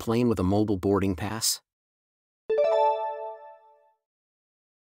board the plane with a mobile boarding pass?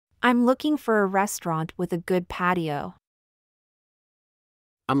 I'm looking for a restaurant with a good patio.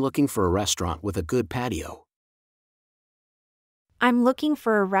 I'm looking for a restaurant with a good patio. I'm looking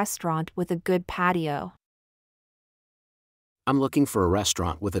for a restaurant with a good patio. I'm looking for a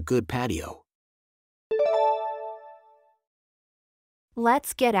restaurant with a good patio.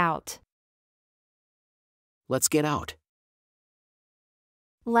 Let's get out. Let's get out.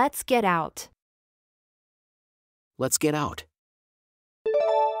 Let's get out. Let's get out.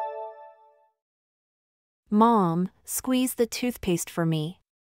 Mom, squeeze the toothpaste for me.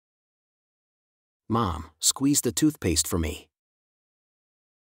 Mom, squeeze the toothpaste for me.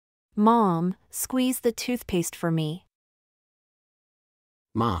 Mom, squeeze the toothpaste for me.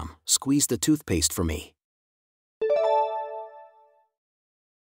 Mom, squeeze the toothpaste for me.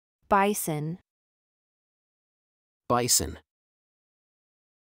 Bison. Bison.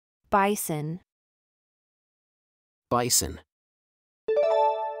 Bison. Bison.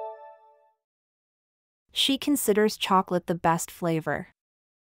 She considers chocolate the best flavor.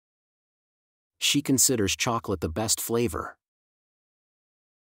 She considers chocolate the best flavor.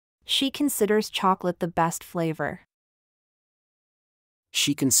 She considers chocolate the best flavor.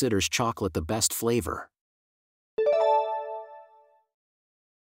 She considers chocolate the best flavor.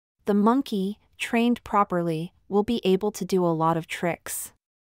 The monkey, trained properly, will be able to do a lot of tricks.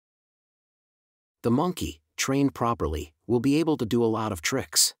 The monkey, trained properly, will be able to do a lot of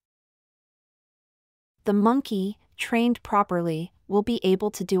tricks. The monkey, trained properly, will be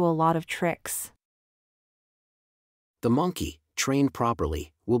able to do a lot of tricks. The monkey, trained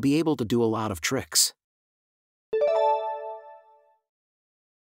properly, will be able to do a lot of tricks.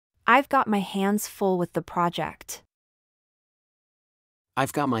 I've got my hands full with the project.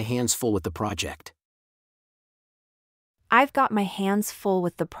 I've got my hands full with the project. I've got my hands full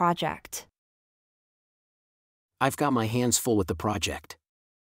with the project. I've got my hands full with the project.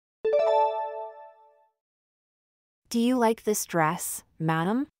 Do you like this dress,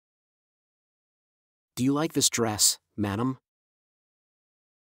 madam? Do you like this dress, madam?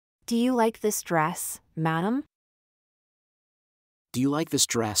 Do you like this dress, madam? Do you like this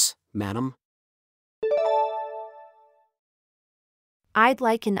dress, madam? I'd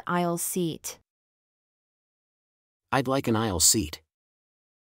like an aisle seat. I'd like an aisle seat.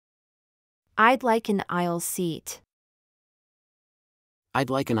 I'd like an aisle seat. I'd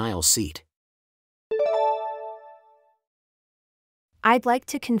like an aisle seat. I'd like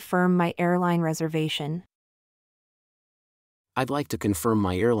to confirm my airline reservation. I'd like to confirm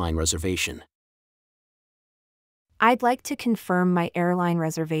my airline reservation. I'd like to confirm my airline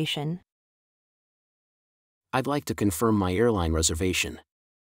reservation. I'd like to confirm my airline reservation.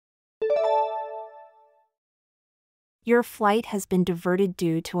 Your flight has been diverted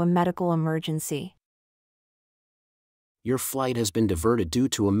due to a medical emergency. Your flight has been diverted due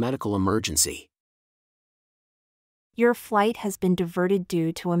to a medical emergency. Your flight has been diverted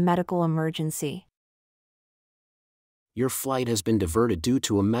due to a medical emergency. Your flight has been diverted due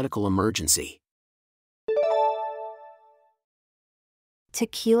to a medical emergency.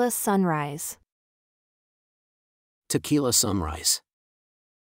 Tequila sunrise. Tequila sunrise.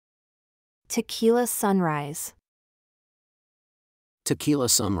 Tequila sunrise. Tequila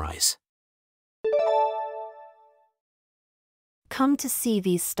sunrise. Come to see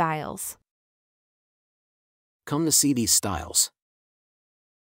these styles. Come to see these styles.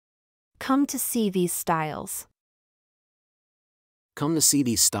 Come to see these styles. Come to see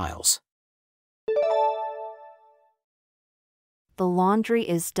these styles. The laundry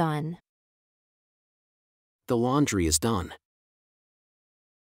is done. The laundry is done.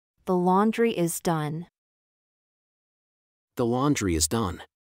 The laundry is done. The laundry is done.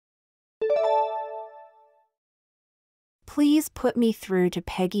 Please put me through to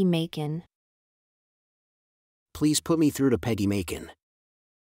Peggy Macon. Please put me through to Peggy Macon.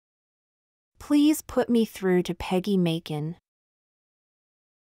 Please put me through to Peggy Macon.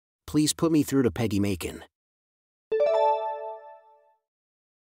 Please put me through to Peggy Macon.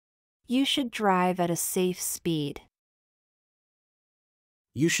 You should drive at a safe speed.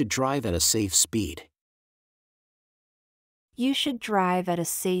 You should drive at a safe speed. You should drive at a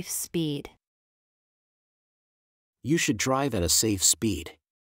safe speed. You should drive at a safe speed.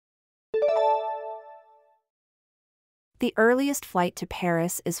 The earliest flight to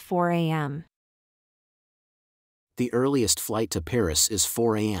Paris is 4 a.m. The earliest flight to Paris is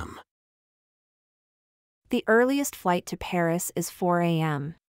 4 a.m. The earliest flight to Paris is 4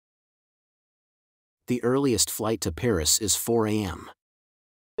 a.m. The earliest flight to Paris is 4 a.m.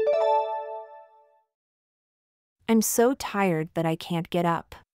 I'm so tired that I can't get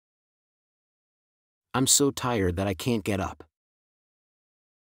up. I'm so tired that I can't get up.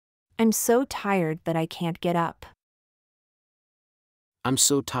 I'm so tired that I can't get up. I'm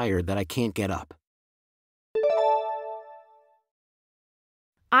so tired that I can't get up.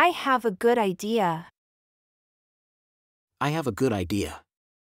 I have a good idea. I have a good idea.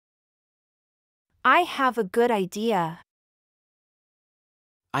 I have a good idea.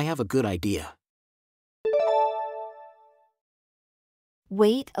 I have a good idea.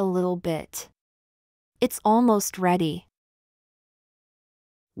 Wait a little bit. It's almost ready.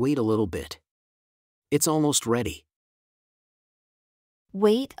 Wait a little bit. It's almost ready.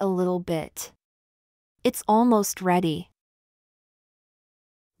 Wait a little bit. It's almost ready.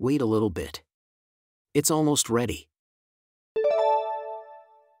 Wait a little bit. It's almost ready.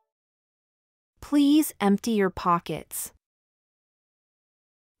 Please empty your pockets.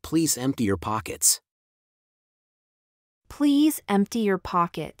 Please empty your pockets. Please empty your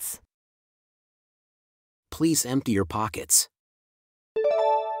pockets. Please empty your pockets.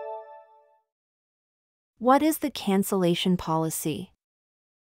 What is the cancellation policy?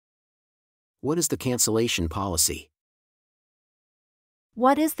 What is the cancellation policy?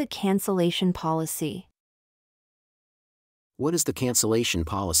 What is the cancellation policy? What is the cancellation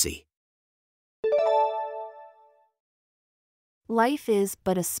policy? Life is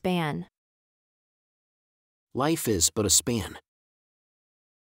but a span. Life is but a span.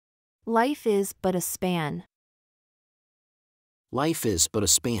 Life is but a span. Life is but a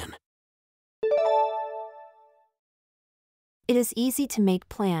span. It is easy to make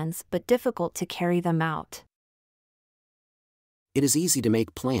plans but difficult to carry them out. It is easy to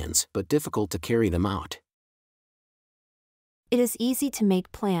make plans but difficult to carry them out. It is easy to make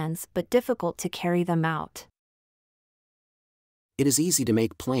plans but difficult to carry them out. It is easy to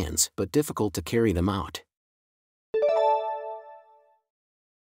make plans but difficult to carry them out.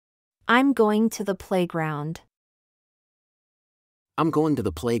 I'm going to the playground. I'm going to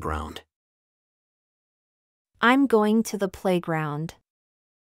the playground. I'm going to the playground.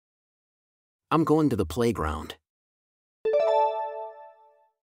 I'm going to the playground.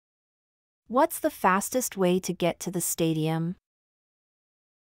 What's the fastest way to get to the stadium?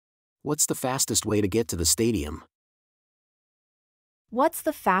 What's the fastest way to get to the stadium? What's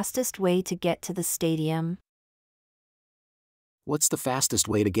the fastest way to get to the stadium? What's the fastest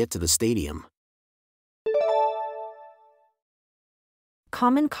way to get to the stadium?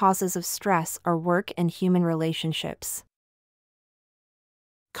 Common causes of stress are work and human relationships.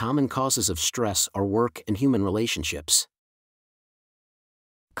 Common causes of stress are work and human relationships.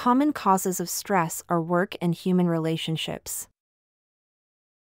 Common causes of stress are work and human relationships.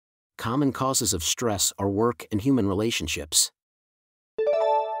 Common causes of stress are work and human relationships.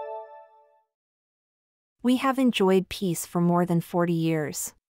 We have enjoyed peace for more than 40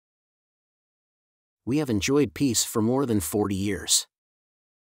 years. We have enjoyed peace for more than 40 years.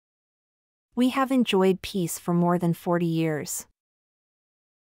 We have enjoyed peace for more than 40 years.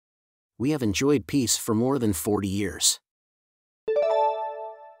 We have enjoyed peace for more than 40 years.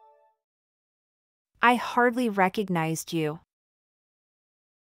 I hardly recognized you.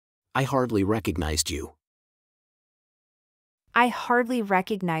 I hardly recognized you. I hardly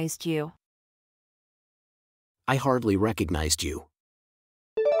recognized you. I hardly recognized you.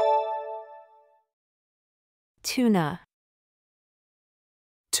 Tuna.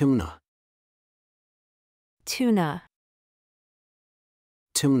 Tuna. Tuna.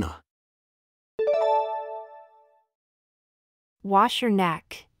 Tuna. Wash your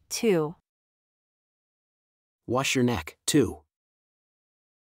neck, too. Wash your neck, too.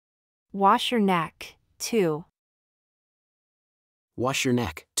 Wash your neck, too. Wash your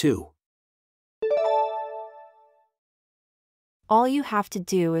neck, too. All you have to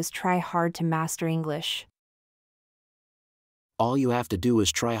do is try hard to master English. All you have to do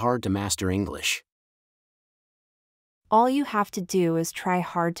is try hard to master English. All you have to do is try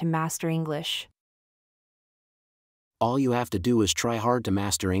hard to master English. All you have to do is try hard to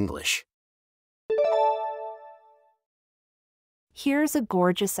master English. Here's a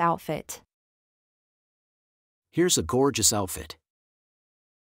gorgeous outfit. Here's a gorgeous outfit.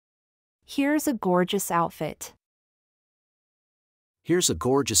 Here's a gorgeous outfit. Here's a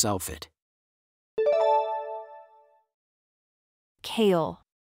gorgeous outfit. Kale.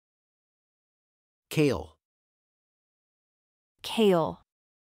 Kale. Kale.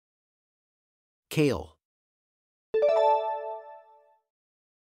 Kale.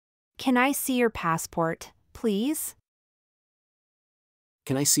 Can I see your passport, please?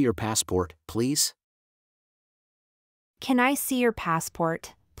 Can I see your passport, please? Can I see your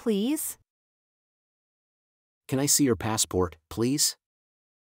passport, please? Can I see your passport, please?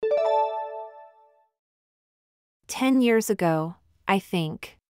 10 years ago, I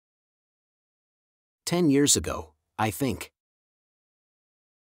think. 10 years ago, I think.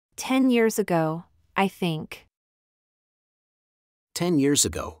 10 years ago, I think. 10 years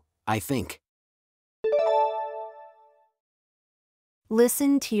ago, I think.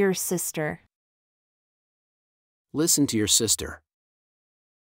 Listen to your sister. Listen to your sister.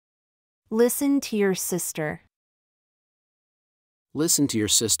 Listen to your sister. Listen to your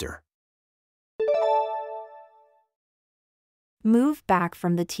sister. Move back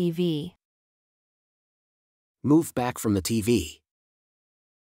from the TV. Move back from the TV.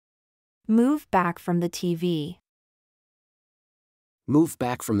 Move back from the TV. Move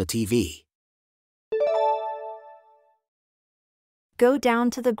back from the TV. Go down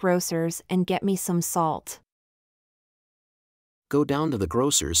to the grocer's and get me some salt. Go down to the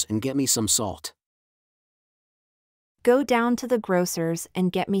grocer's and get me some salt. Go down to the grocer's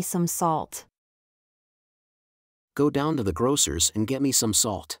and get me some salt. Go down to the grocer's and get me some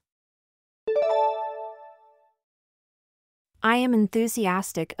salt. I am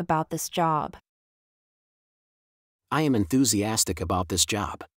enthusiastic about this job. I am enthusiastic about this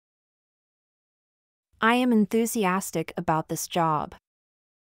job. I am enthusiastic about this job.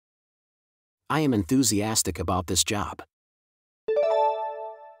 I am enthusiastic about this job.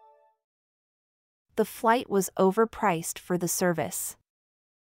 The flight was overpriced for the service.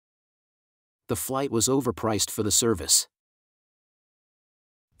 The flight was overpriced for the service.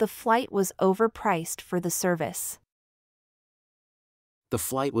 The flight was overpriced for the service. The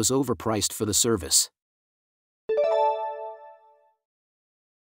flight was overpriced for the service.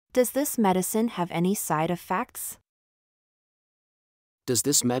 Does this medicine have any side effects? Does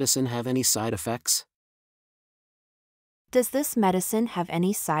this medicine have any side effects? Does this medicine have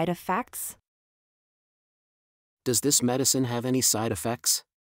any side effects? Does this medicine have any side effects?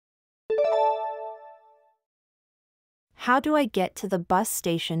 How do I get to the bus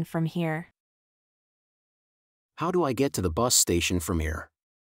station from here? How do I get to the bus station from here?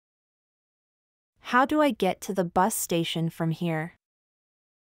 How do I get to the bus station from here?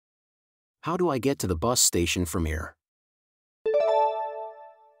 How do I get to the bus station from here?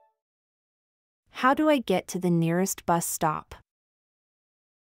 How do I get to the nearest bus stop?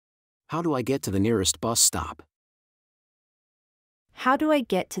 How do I get to the nearest bus stop? How do I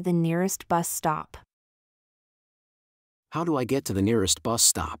get to the nearest bus stop? How do I get to the nearest bus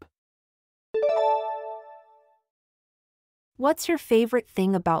stop? What's your favorite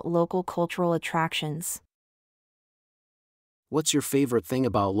thing about local cultural attractions? What's your favorite thing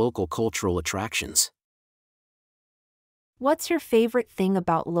about local cultural attractions? What's your favorite thing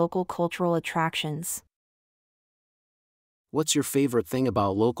about local cultural attractions? What's your favorite thing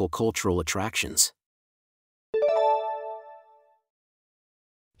about local cultural attractions?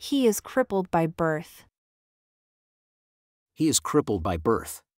 He is crippled by birth. He is crippled by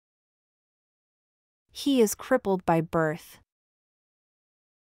birth. He is crippled by birth.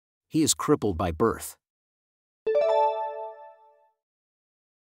 He is crippled by birth.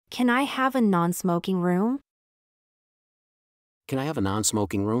 Can I have a non-smoking room? Can I have a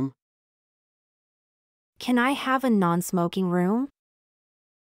non-smoking room? Can I have a non-smoking room?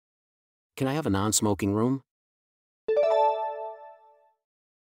 Can I have a non-smoking room?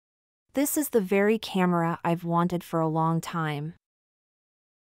 This is the very camera I've wanted for a long time.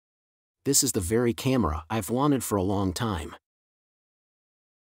 This is the very camera I've wanted for a long time.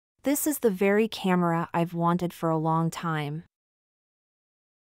 This is the very camera I've wanted for a long time.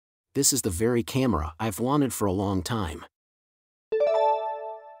 This is the very camera I've wanted for a long time.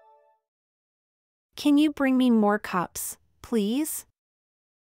 Can you bring me more cups, please?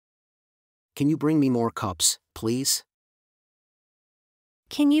 Can you bring me more cups, please?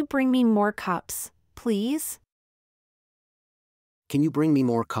 Can you bring me more cups, please? Can you bring me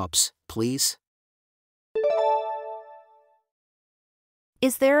more cups, please?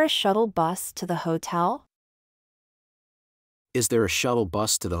 Is there a shuttle bus to the hotel? Is there a shuttle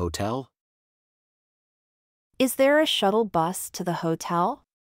bus to the hotel? Is there a shuttle bus to the hotel?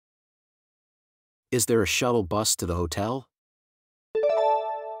 Is there a shuttle bus to the hotel?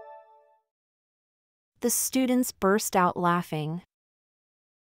 The students burst out laughing.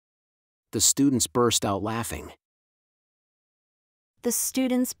 The students burst out laughing. The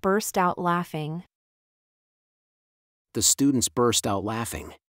students burst out laughing. The students burst out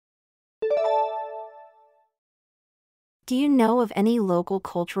laughing. Do you know of any local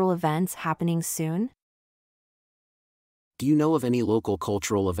cultural events happening soon? Do you know of any local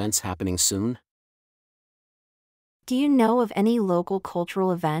cultural events happening soon? Do you know of any local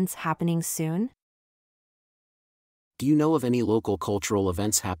cultural events happening soon? Do you know of any local cultural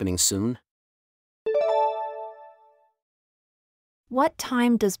events happening soon? What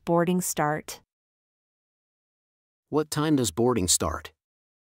time does boarding start? What time does boarding start?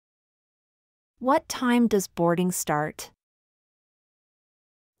 What time does boarding start?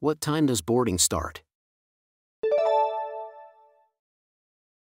 What time does boarding start?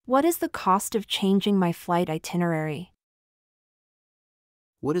 What is the cost of changing my flight itinerary?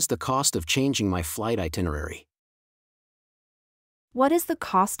 What is the cost of changing my flight itinerary? What is the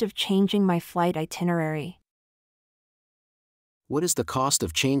cost of changing my flight itinerary? What is the cost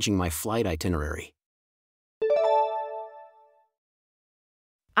of changing my flight itinerary?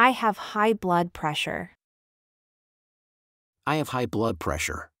 I have high blood pressure. I have high blood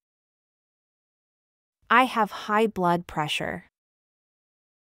pressure. I have high blood pressure.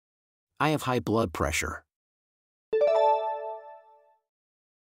 I have high blood pressure.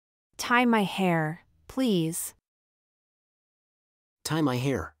 Tie my hair, please. Tie my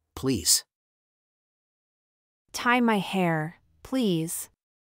hair, please. Tie my hair, please.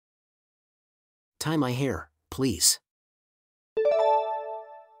 Tie my hair, please.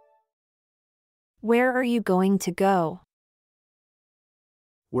 Where are you going to go?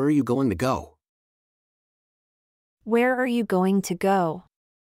 Where are you going to go? Where are you going to go?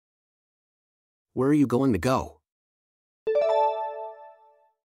 Where are you going to go?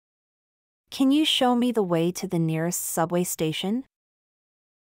 Can you show me the way to the nearest subway station?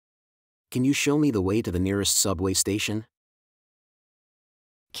 Can you show me the way to the nearest subway station?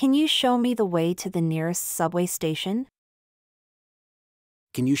 Can you show me the way to the nearest subway station?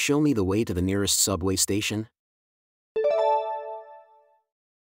 Can you show me the way to the nearest subway station?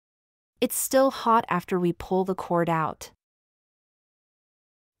 It's still hot after we pull the cord out.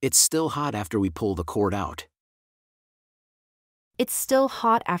 It's still hot after we pull the cord out. It's still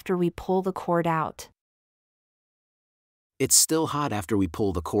hot after we pull the cord out. It's still hot after we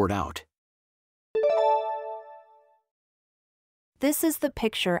pull the cord out. This is the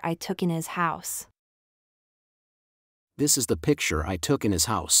picture I took in his house. This is the picture I took in his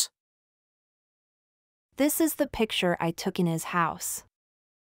house. This is the picture I took in his house.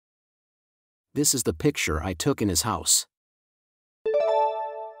 This is the picture I took in his house.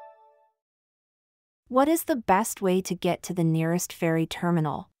 What is the best way to get to the nearest ferry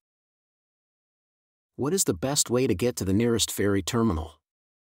terminal? What is the best way to get to the nearest ferry terminal?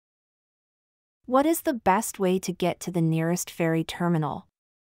 What is the best way to get to the nearest ferry terminal?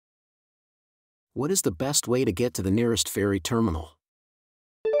 What is the best way to get to the nearest ferry terminal?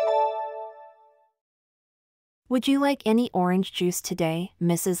 Would you like any orange juice today,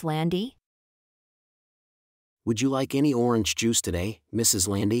 Mrs. Landy? Would you like any orange juice today, Mrs.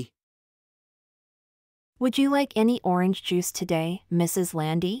 Landy? Would you like any orange juice today, Mrs.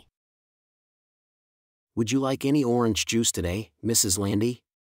 Landy? Would you like any orange juice today, Mrs. Landy?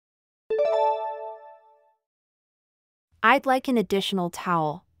 I'd like an additional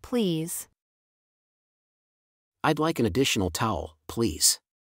towel, please. I'd like an additional towel, please.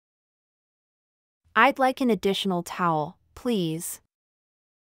 I'd like an additional towel, please.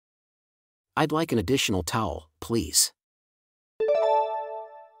 I'd like an additional towel, please.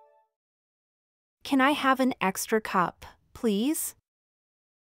 Can I have an extra cup, please?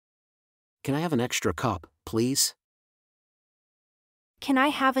 Can I have an extra cup, please? Can I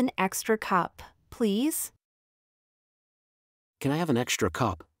have an extra cup, please? Can I have an extra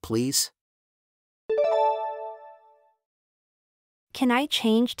cup, please? Can I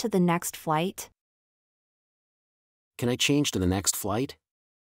change to the next flight? Can I change to the next flight?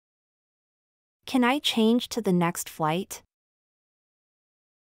 Can I change to the next flight?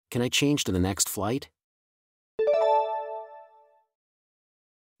 Can I change to the next flight?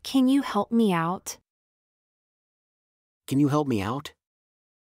 Can you help me out? Can you help me out?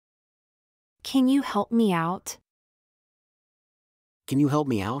 Can you help me out? Can you help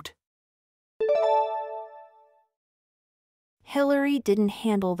me out? Hillary didn't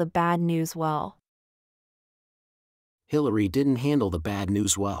handle the bad news well. Hillary didn't handle the bad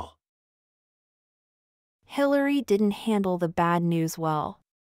news well. Hillary didn't handle the bad news well.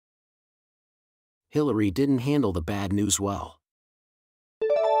 Hillary didn't handle the bad news well.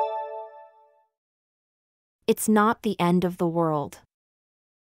 It's not the end of the world.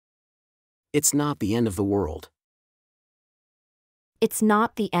 It's not the end of the world. It's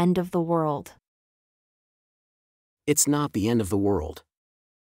not the end of the world. It's not the end of the world.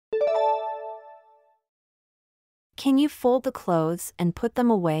 Can you fold the clothes and put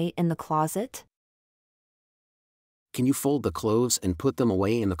them away in the closet? Can you fold the clothes and put them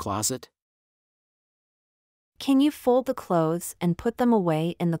away in the closet? Can you fold the clothes and put them away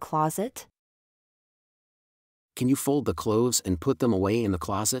in the closet? Can you fold the clothes and put them away in the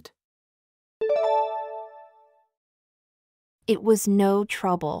closet? It was no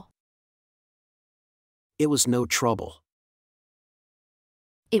trouble. It was no trouble.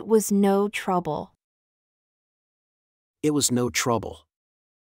 It was no trouble. It was no trouble.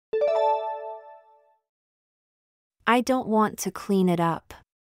 I don't want to clean it up.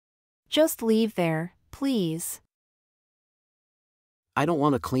 Just leave there, please. I don't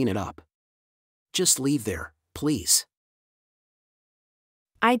want to clean it up. Just leave there, please.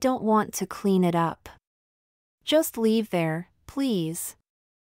 I don't want to clean it up. Just leave there, please.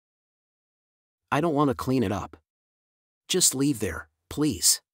 I don't want to clean it up. Just leave there,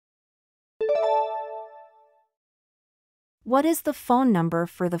 please. What is the phone number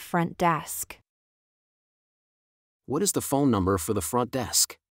for the front desk? What is the phone number for the front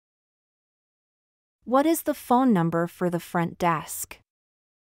desk? What is the phone number for the front desk?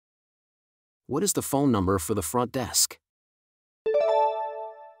 What is the phone number for the front desk?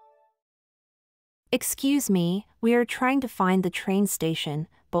 Excuse me, we are trying to find the train station,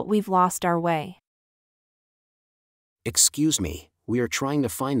 but we've lost our way. Excuse me, we are trying to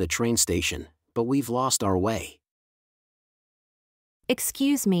find the train station, but we've lost our way.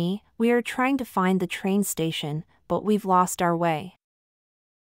 Excuse me, we are trying to find the train station, but we've lost our way.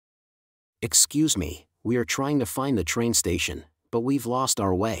 Excuse me, we are trying to find the train station, but we've lost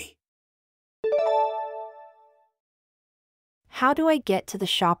our way. How do I get to the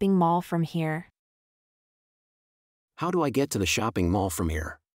shopping mall from here? How do I get to the shopping mall from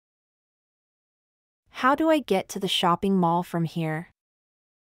here? How do I get to the shopping mall from here?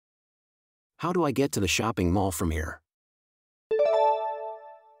 How do I get to the shopping mall from here?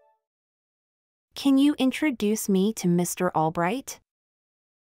 Can you introduce me to Mr. Albright?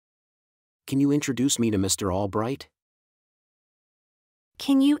 Can you introduce me to Mr. Albright?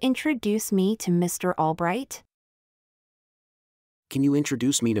 Can you introduce me to Mr. Albright? Can you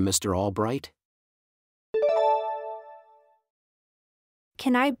introduce me to Mr. Albright?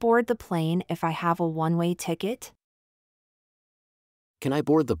 Can I board the plane if I have a one-way ticket? Can I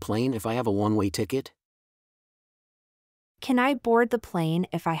board the plane if I have a one-way ticket? Can I board the plane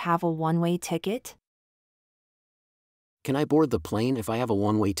if I have a one-way ticket? Can I board the plane if I have a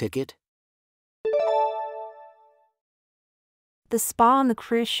one-way ticket? The spa on the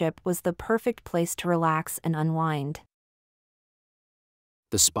cruise ship was the perfect place to relax and unwind.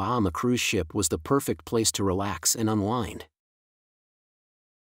 The spa on the cruise ship was the perfect place to relax and unwind.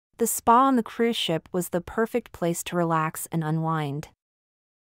 The spa on the cruise ship was the perfect place to relax and unwind.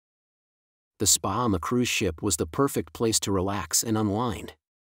 The spa on the cruise ship was the perfect place to relax and unwind.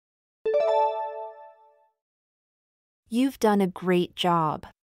 You've done a great job.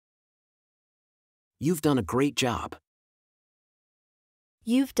 You've done a great job.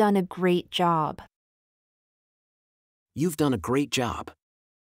 You've done a great job. You've done a great job.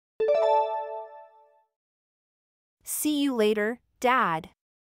 See you later, Dad.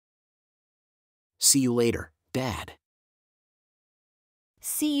 See you later, Dad.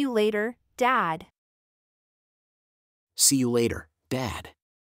 See you later, Dad. See you later, Dad.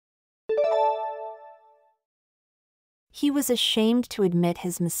 He was ashamed to admit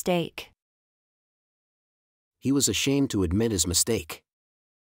his mistake. He was ashamed to admit his mistake.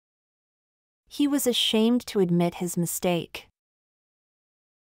 He was ashamed to admit his mistake.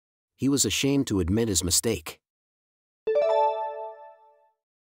 He was ashamed to admit his mistake.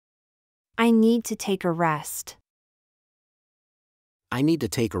 I need to take a rest. I need to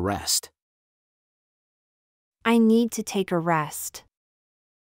take a rest. I need to take a rest.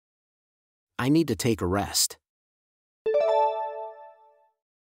 I need to take a rest.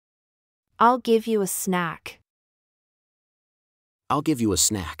 I'll give you a snack. I'll give you a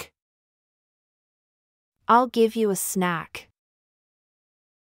snack. I'll give you a snack.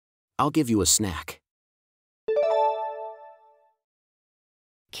 I'll give you a snack.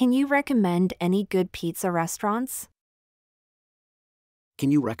 Can you recommend any good pizza restaurants? Can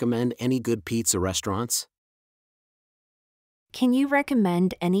you recommend any good pizza restaurants? Can you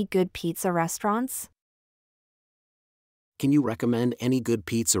recommend any good pizza restaurants? Can you recommend any good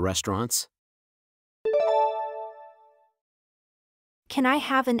pizza restaurants? Can I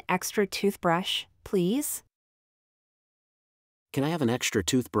have an extra toothbrush, please? Can I have an extra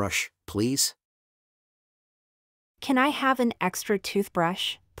toothbrush, please? Can I have an extra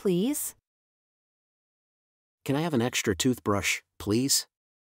toothbrush, please? Can I have an extra toothbrush, please?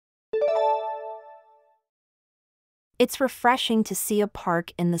 It's refreshing to see a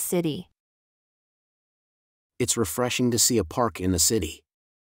park in the city. It's refreshing to see a park in the city.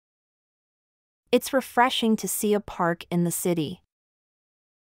 It's refreshing to see a park in the city.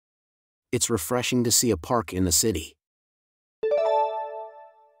 It's refreshing to see a park in the city.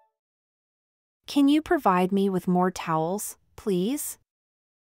 Can you provide me with more towels, please?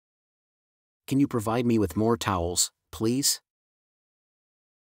 Can you provide me with more towels, please?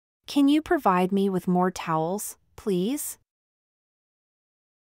 Can you provide me with more towels, please?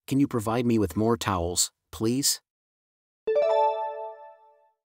 Can you provide me with more towels, please?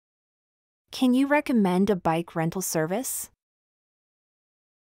 Can you recommend a bike rental service?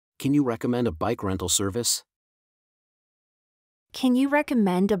 Can you recommend a bike rental service? Can you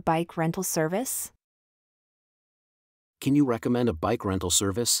recommend a bike rental service? Can you recommend a bike rental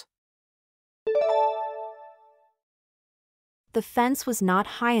service? The fence was not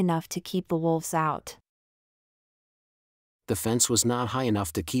high enough to keep the wolves out. The fence was not high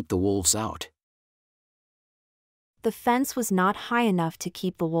enough to keep the wolves out. The fence was not high enough to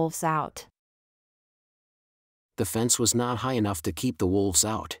keep the wolves out. The fence was not high enough to keep the wolves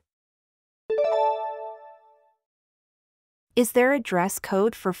out. Is there a dress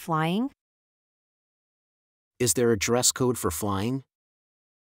code for flying? Is there a dress code for flying?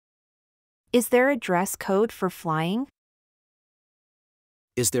 Is there a dress code for flying?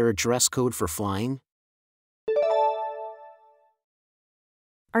 Is there a dress code for flying?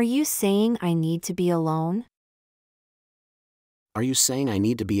 Are you saying I need to be alone? Are you saying I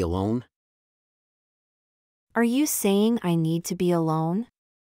need to be alone? Are you saying I need to be alone?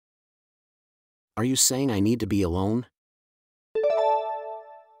 Are you saying I need to be alone?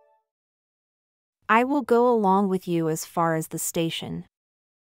 I will go along with you as far as the station.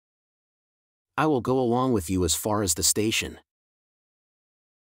 I will go along with you as far as the station.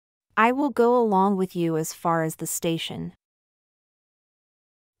 I will go along with you as far as the station.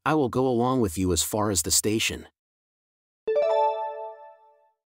 I will go along with you as far as the station.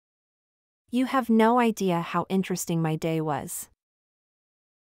 You have no idea how interesting my day was.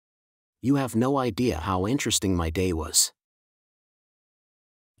 You have no idea how interesting my day was.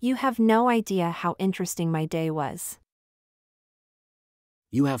 You have no idea how interesting my day was.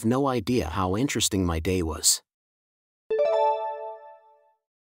 You have no idea how interesting my day was.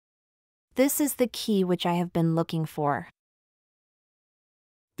 This is the key which I have been looking for.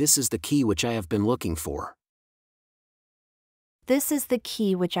 This is the key which I have been looking for. This is the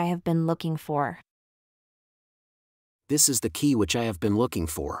key which I have been looking for. This is the key which I have been looking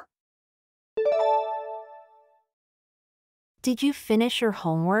for. Did you finish your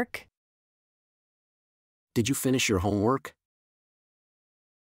homework? Did you finish your homework?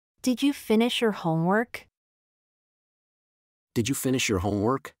 Did you finish your homework? Did you finish your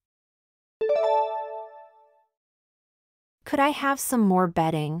homework? Could I have some more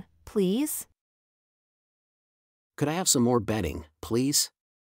bedding, please? Could I have some more bedding, please?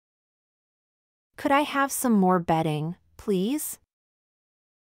 Could I have some more bedding, please?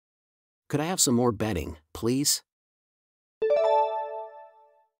 Could I have some more bedding, please?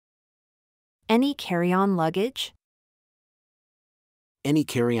 Any carry-on luggage? Any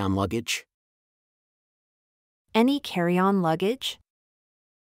carry-on luggage? Any carry-on luggage?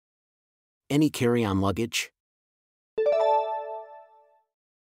 Any carry-on luggage?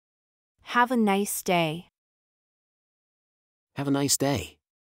 Have a nice day. Have a nice day.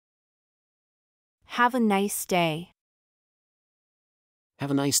 Have a nice day.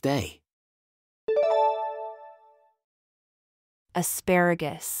 Have a nice day.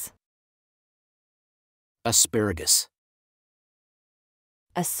 Asparagus. Asparagus.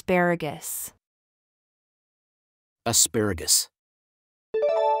 Asparagus. Asparagus.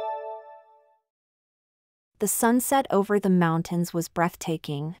 The sunset over the mountains was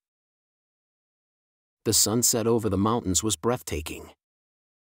breathtaking. The sunset over the mountains was breathtaking.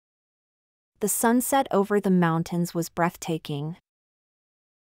 The sunset over the mountains was breathtaking.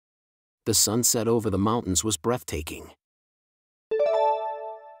 The sunset over the mountains was breathtaking.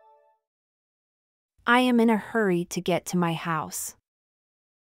 I am in a hurry to get to my house.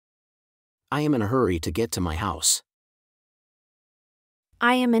 I am in a hurry to get to my house.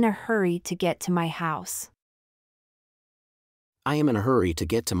 I am in a hurry to get to my house. I am in a hurry to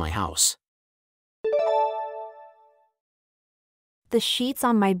get to my house. The sheets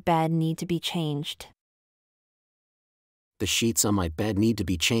on my bed need to be changed. The sheets on my bed need to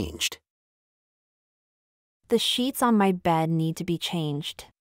be changed. The sheets on my bed need to be changed.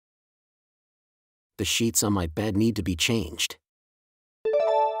 The sheets on my bed need to be changed.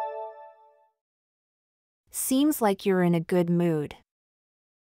 Seems like you're in a good mood.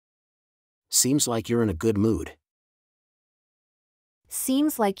 Seems like you're in a good mood.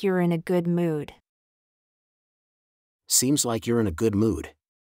 Seems like you're in a good mood. Seems like you're in a good mood.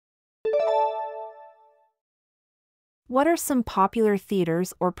 What are some popular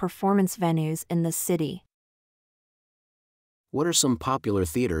theaters or performance venues in the city? What are some popular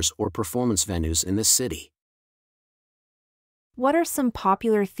theaters or performance venues in this city? What are some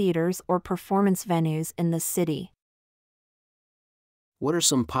popular theaters or performance venues in the city? What are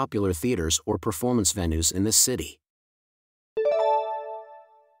some popular theaters or performance venues in this city?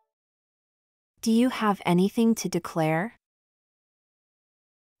 Do you have anything to declare?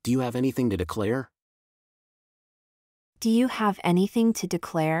 Do you have anything to declare? Do you have anything to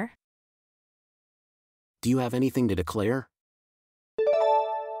declare? Do you have anything to declare?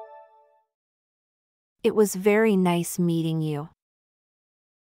 It was very nice meeting you.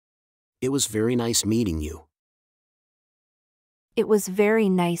 It was very nice meeting you. It was very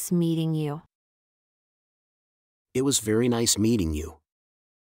nice meeting you. It was very nice meeting you.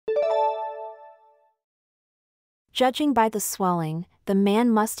 Judging by the swelling, the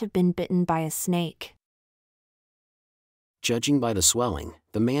man must have been bitten by a snake. Judging by the swelling,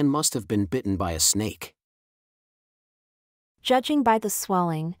 the man must have been bitten by a snake. Judging by the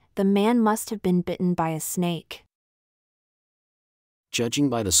swelling, the man must have been bitten by a snake. Judging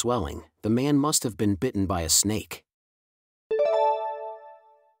by the swelling, the man must have been bitten by a snake.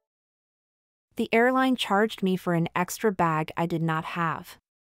 The airline charged me for an extra bag I did not have.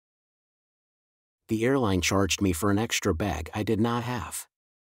 The airline charged me for an extra bag I did not have.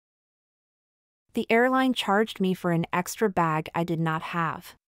 The airline charged me for an extra bag I did not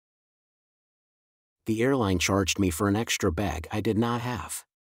have. The airline charged me for an extra bag I did not have.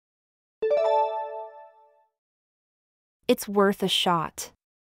 It's worth a shot.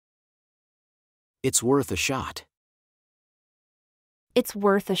 It's worth a shot. It's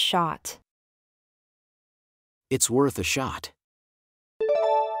worth a shot. It's worth a shot.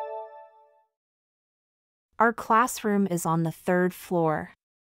 Our classroom is on the third floor.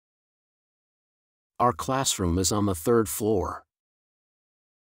 Our classroom is on the third floor.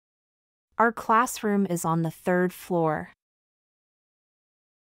 Our classroom is on the third floor.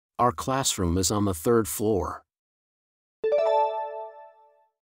 Our classroom is on the third floor.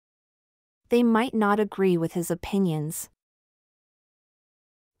 They might not agree with his opinions.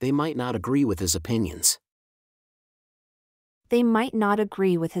 They might not agree with his opinions. They might not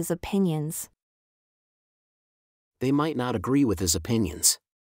agree with his opinions. They might not agree with his opinions.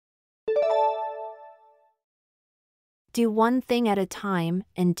 Do one thing at a time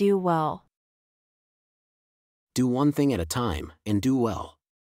and do well. Do one thing at a time and do well.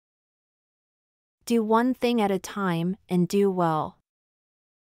 Do one thing at a time and do well.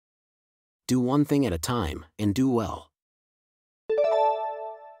 Do one thing at a time and do well.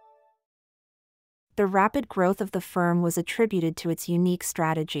 The rapid growth of the firm was attributed to its unique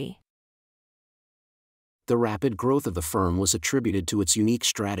strategy. The rapid growth of the firm was attributed to its unique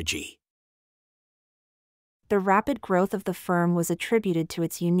strategy. The rapid growth of the firm was attributed to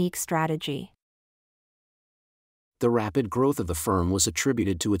its unique strategy. The rapid growth of the firm was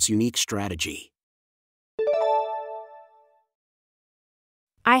attributed to its unique strategy.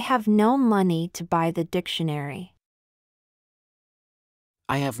 I have no money to buy the dictionary.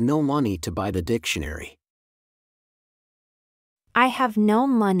 I have no money to buy the dictionary. I have no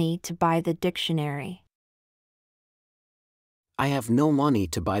money to buy the dictionary. I have no money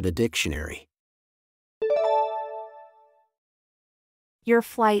to buy the dictionary. Your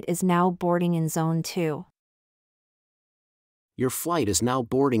flight is now boarding in Zone 2. Your flight is now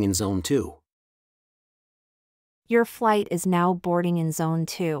boarding in Zone 2. Your flight is now boarding in Zone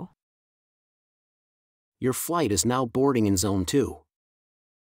 2. Your flight is now boarding in Zone 2.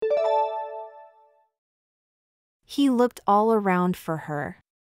 He looked all around for her.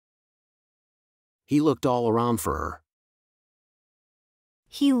 He looked all around for her.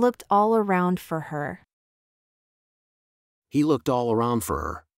 He looked all around for her. He looked all around for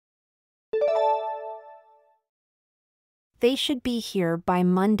her. They should be here by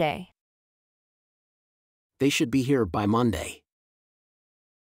Monday. They should be here by Monday.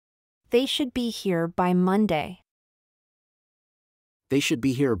 They should be here by Monday. They should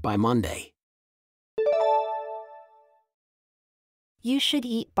be here by Monday. You should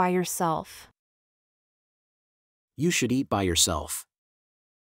eat by yourself. You should eat by yourself.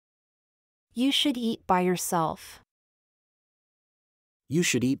 You should eat by yourself. You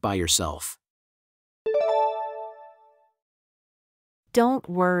should eat by yourself. Don't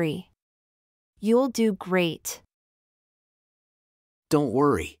worry. You'll do great. Don't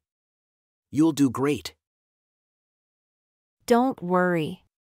worry. You'll do great. Don't worry.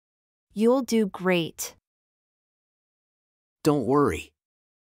 You'll do great. Don't worry.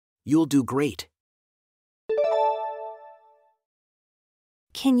 You'll do great.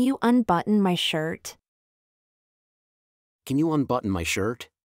 Can you unbutton my shirt? Can you unbutton my shirt?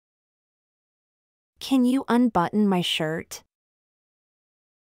 Can you unbutton my shirt?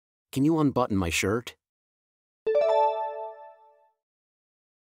 Can you unbutton my shirt?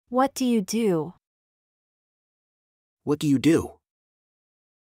 What do you do? What do you do?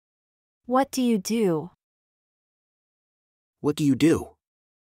 What do you do? What do you do?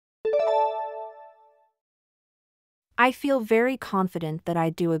 I feel very confident that I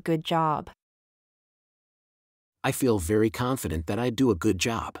do a good job. I feel very confident that I do a good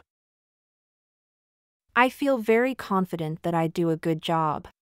job. I feel very confident that I do a good job.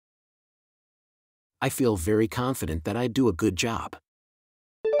 I feel very confident that I do a good job.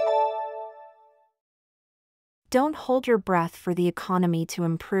 Don't hold your breath for the economy to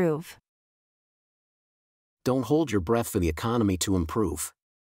improve. Don't hold your breath for the economy to improve.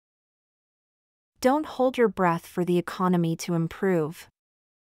 Don't hold your breath for the economy to improve.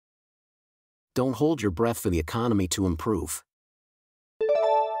 Don't hold your breath for the economy to improve.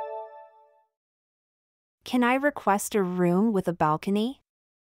 Can I request a room with a balcony?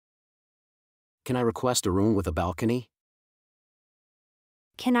 Can I request a room with a balcony?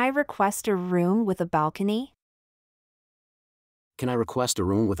 Can I request a room with a balcony? Can I request a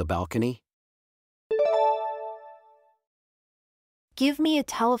room with a balcony? Give me a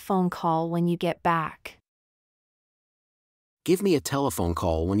telephone call when you get back. Give me a telephone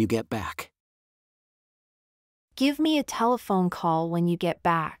call when you get back. Give me a telephone call when you get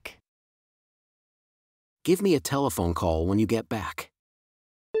back. Give me a telephone call when you get back.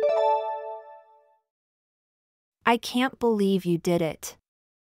 I can't believe you did it.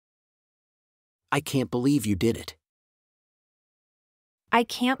 I can't believe you did it. I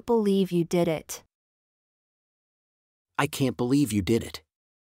can't believe you did it. I can't believe you did it.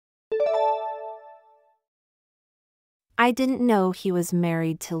 I didn't know he was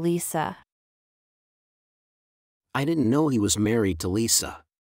married to Lisa. I didn't know he was married to Lisa.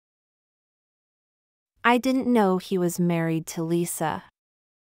 I didn't know he was married to Lisa.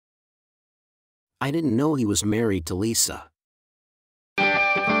 I didn't know he was married to Lisa.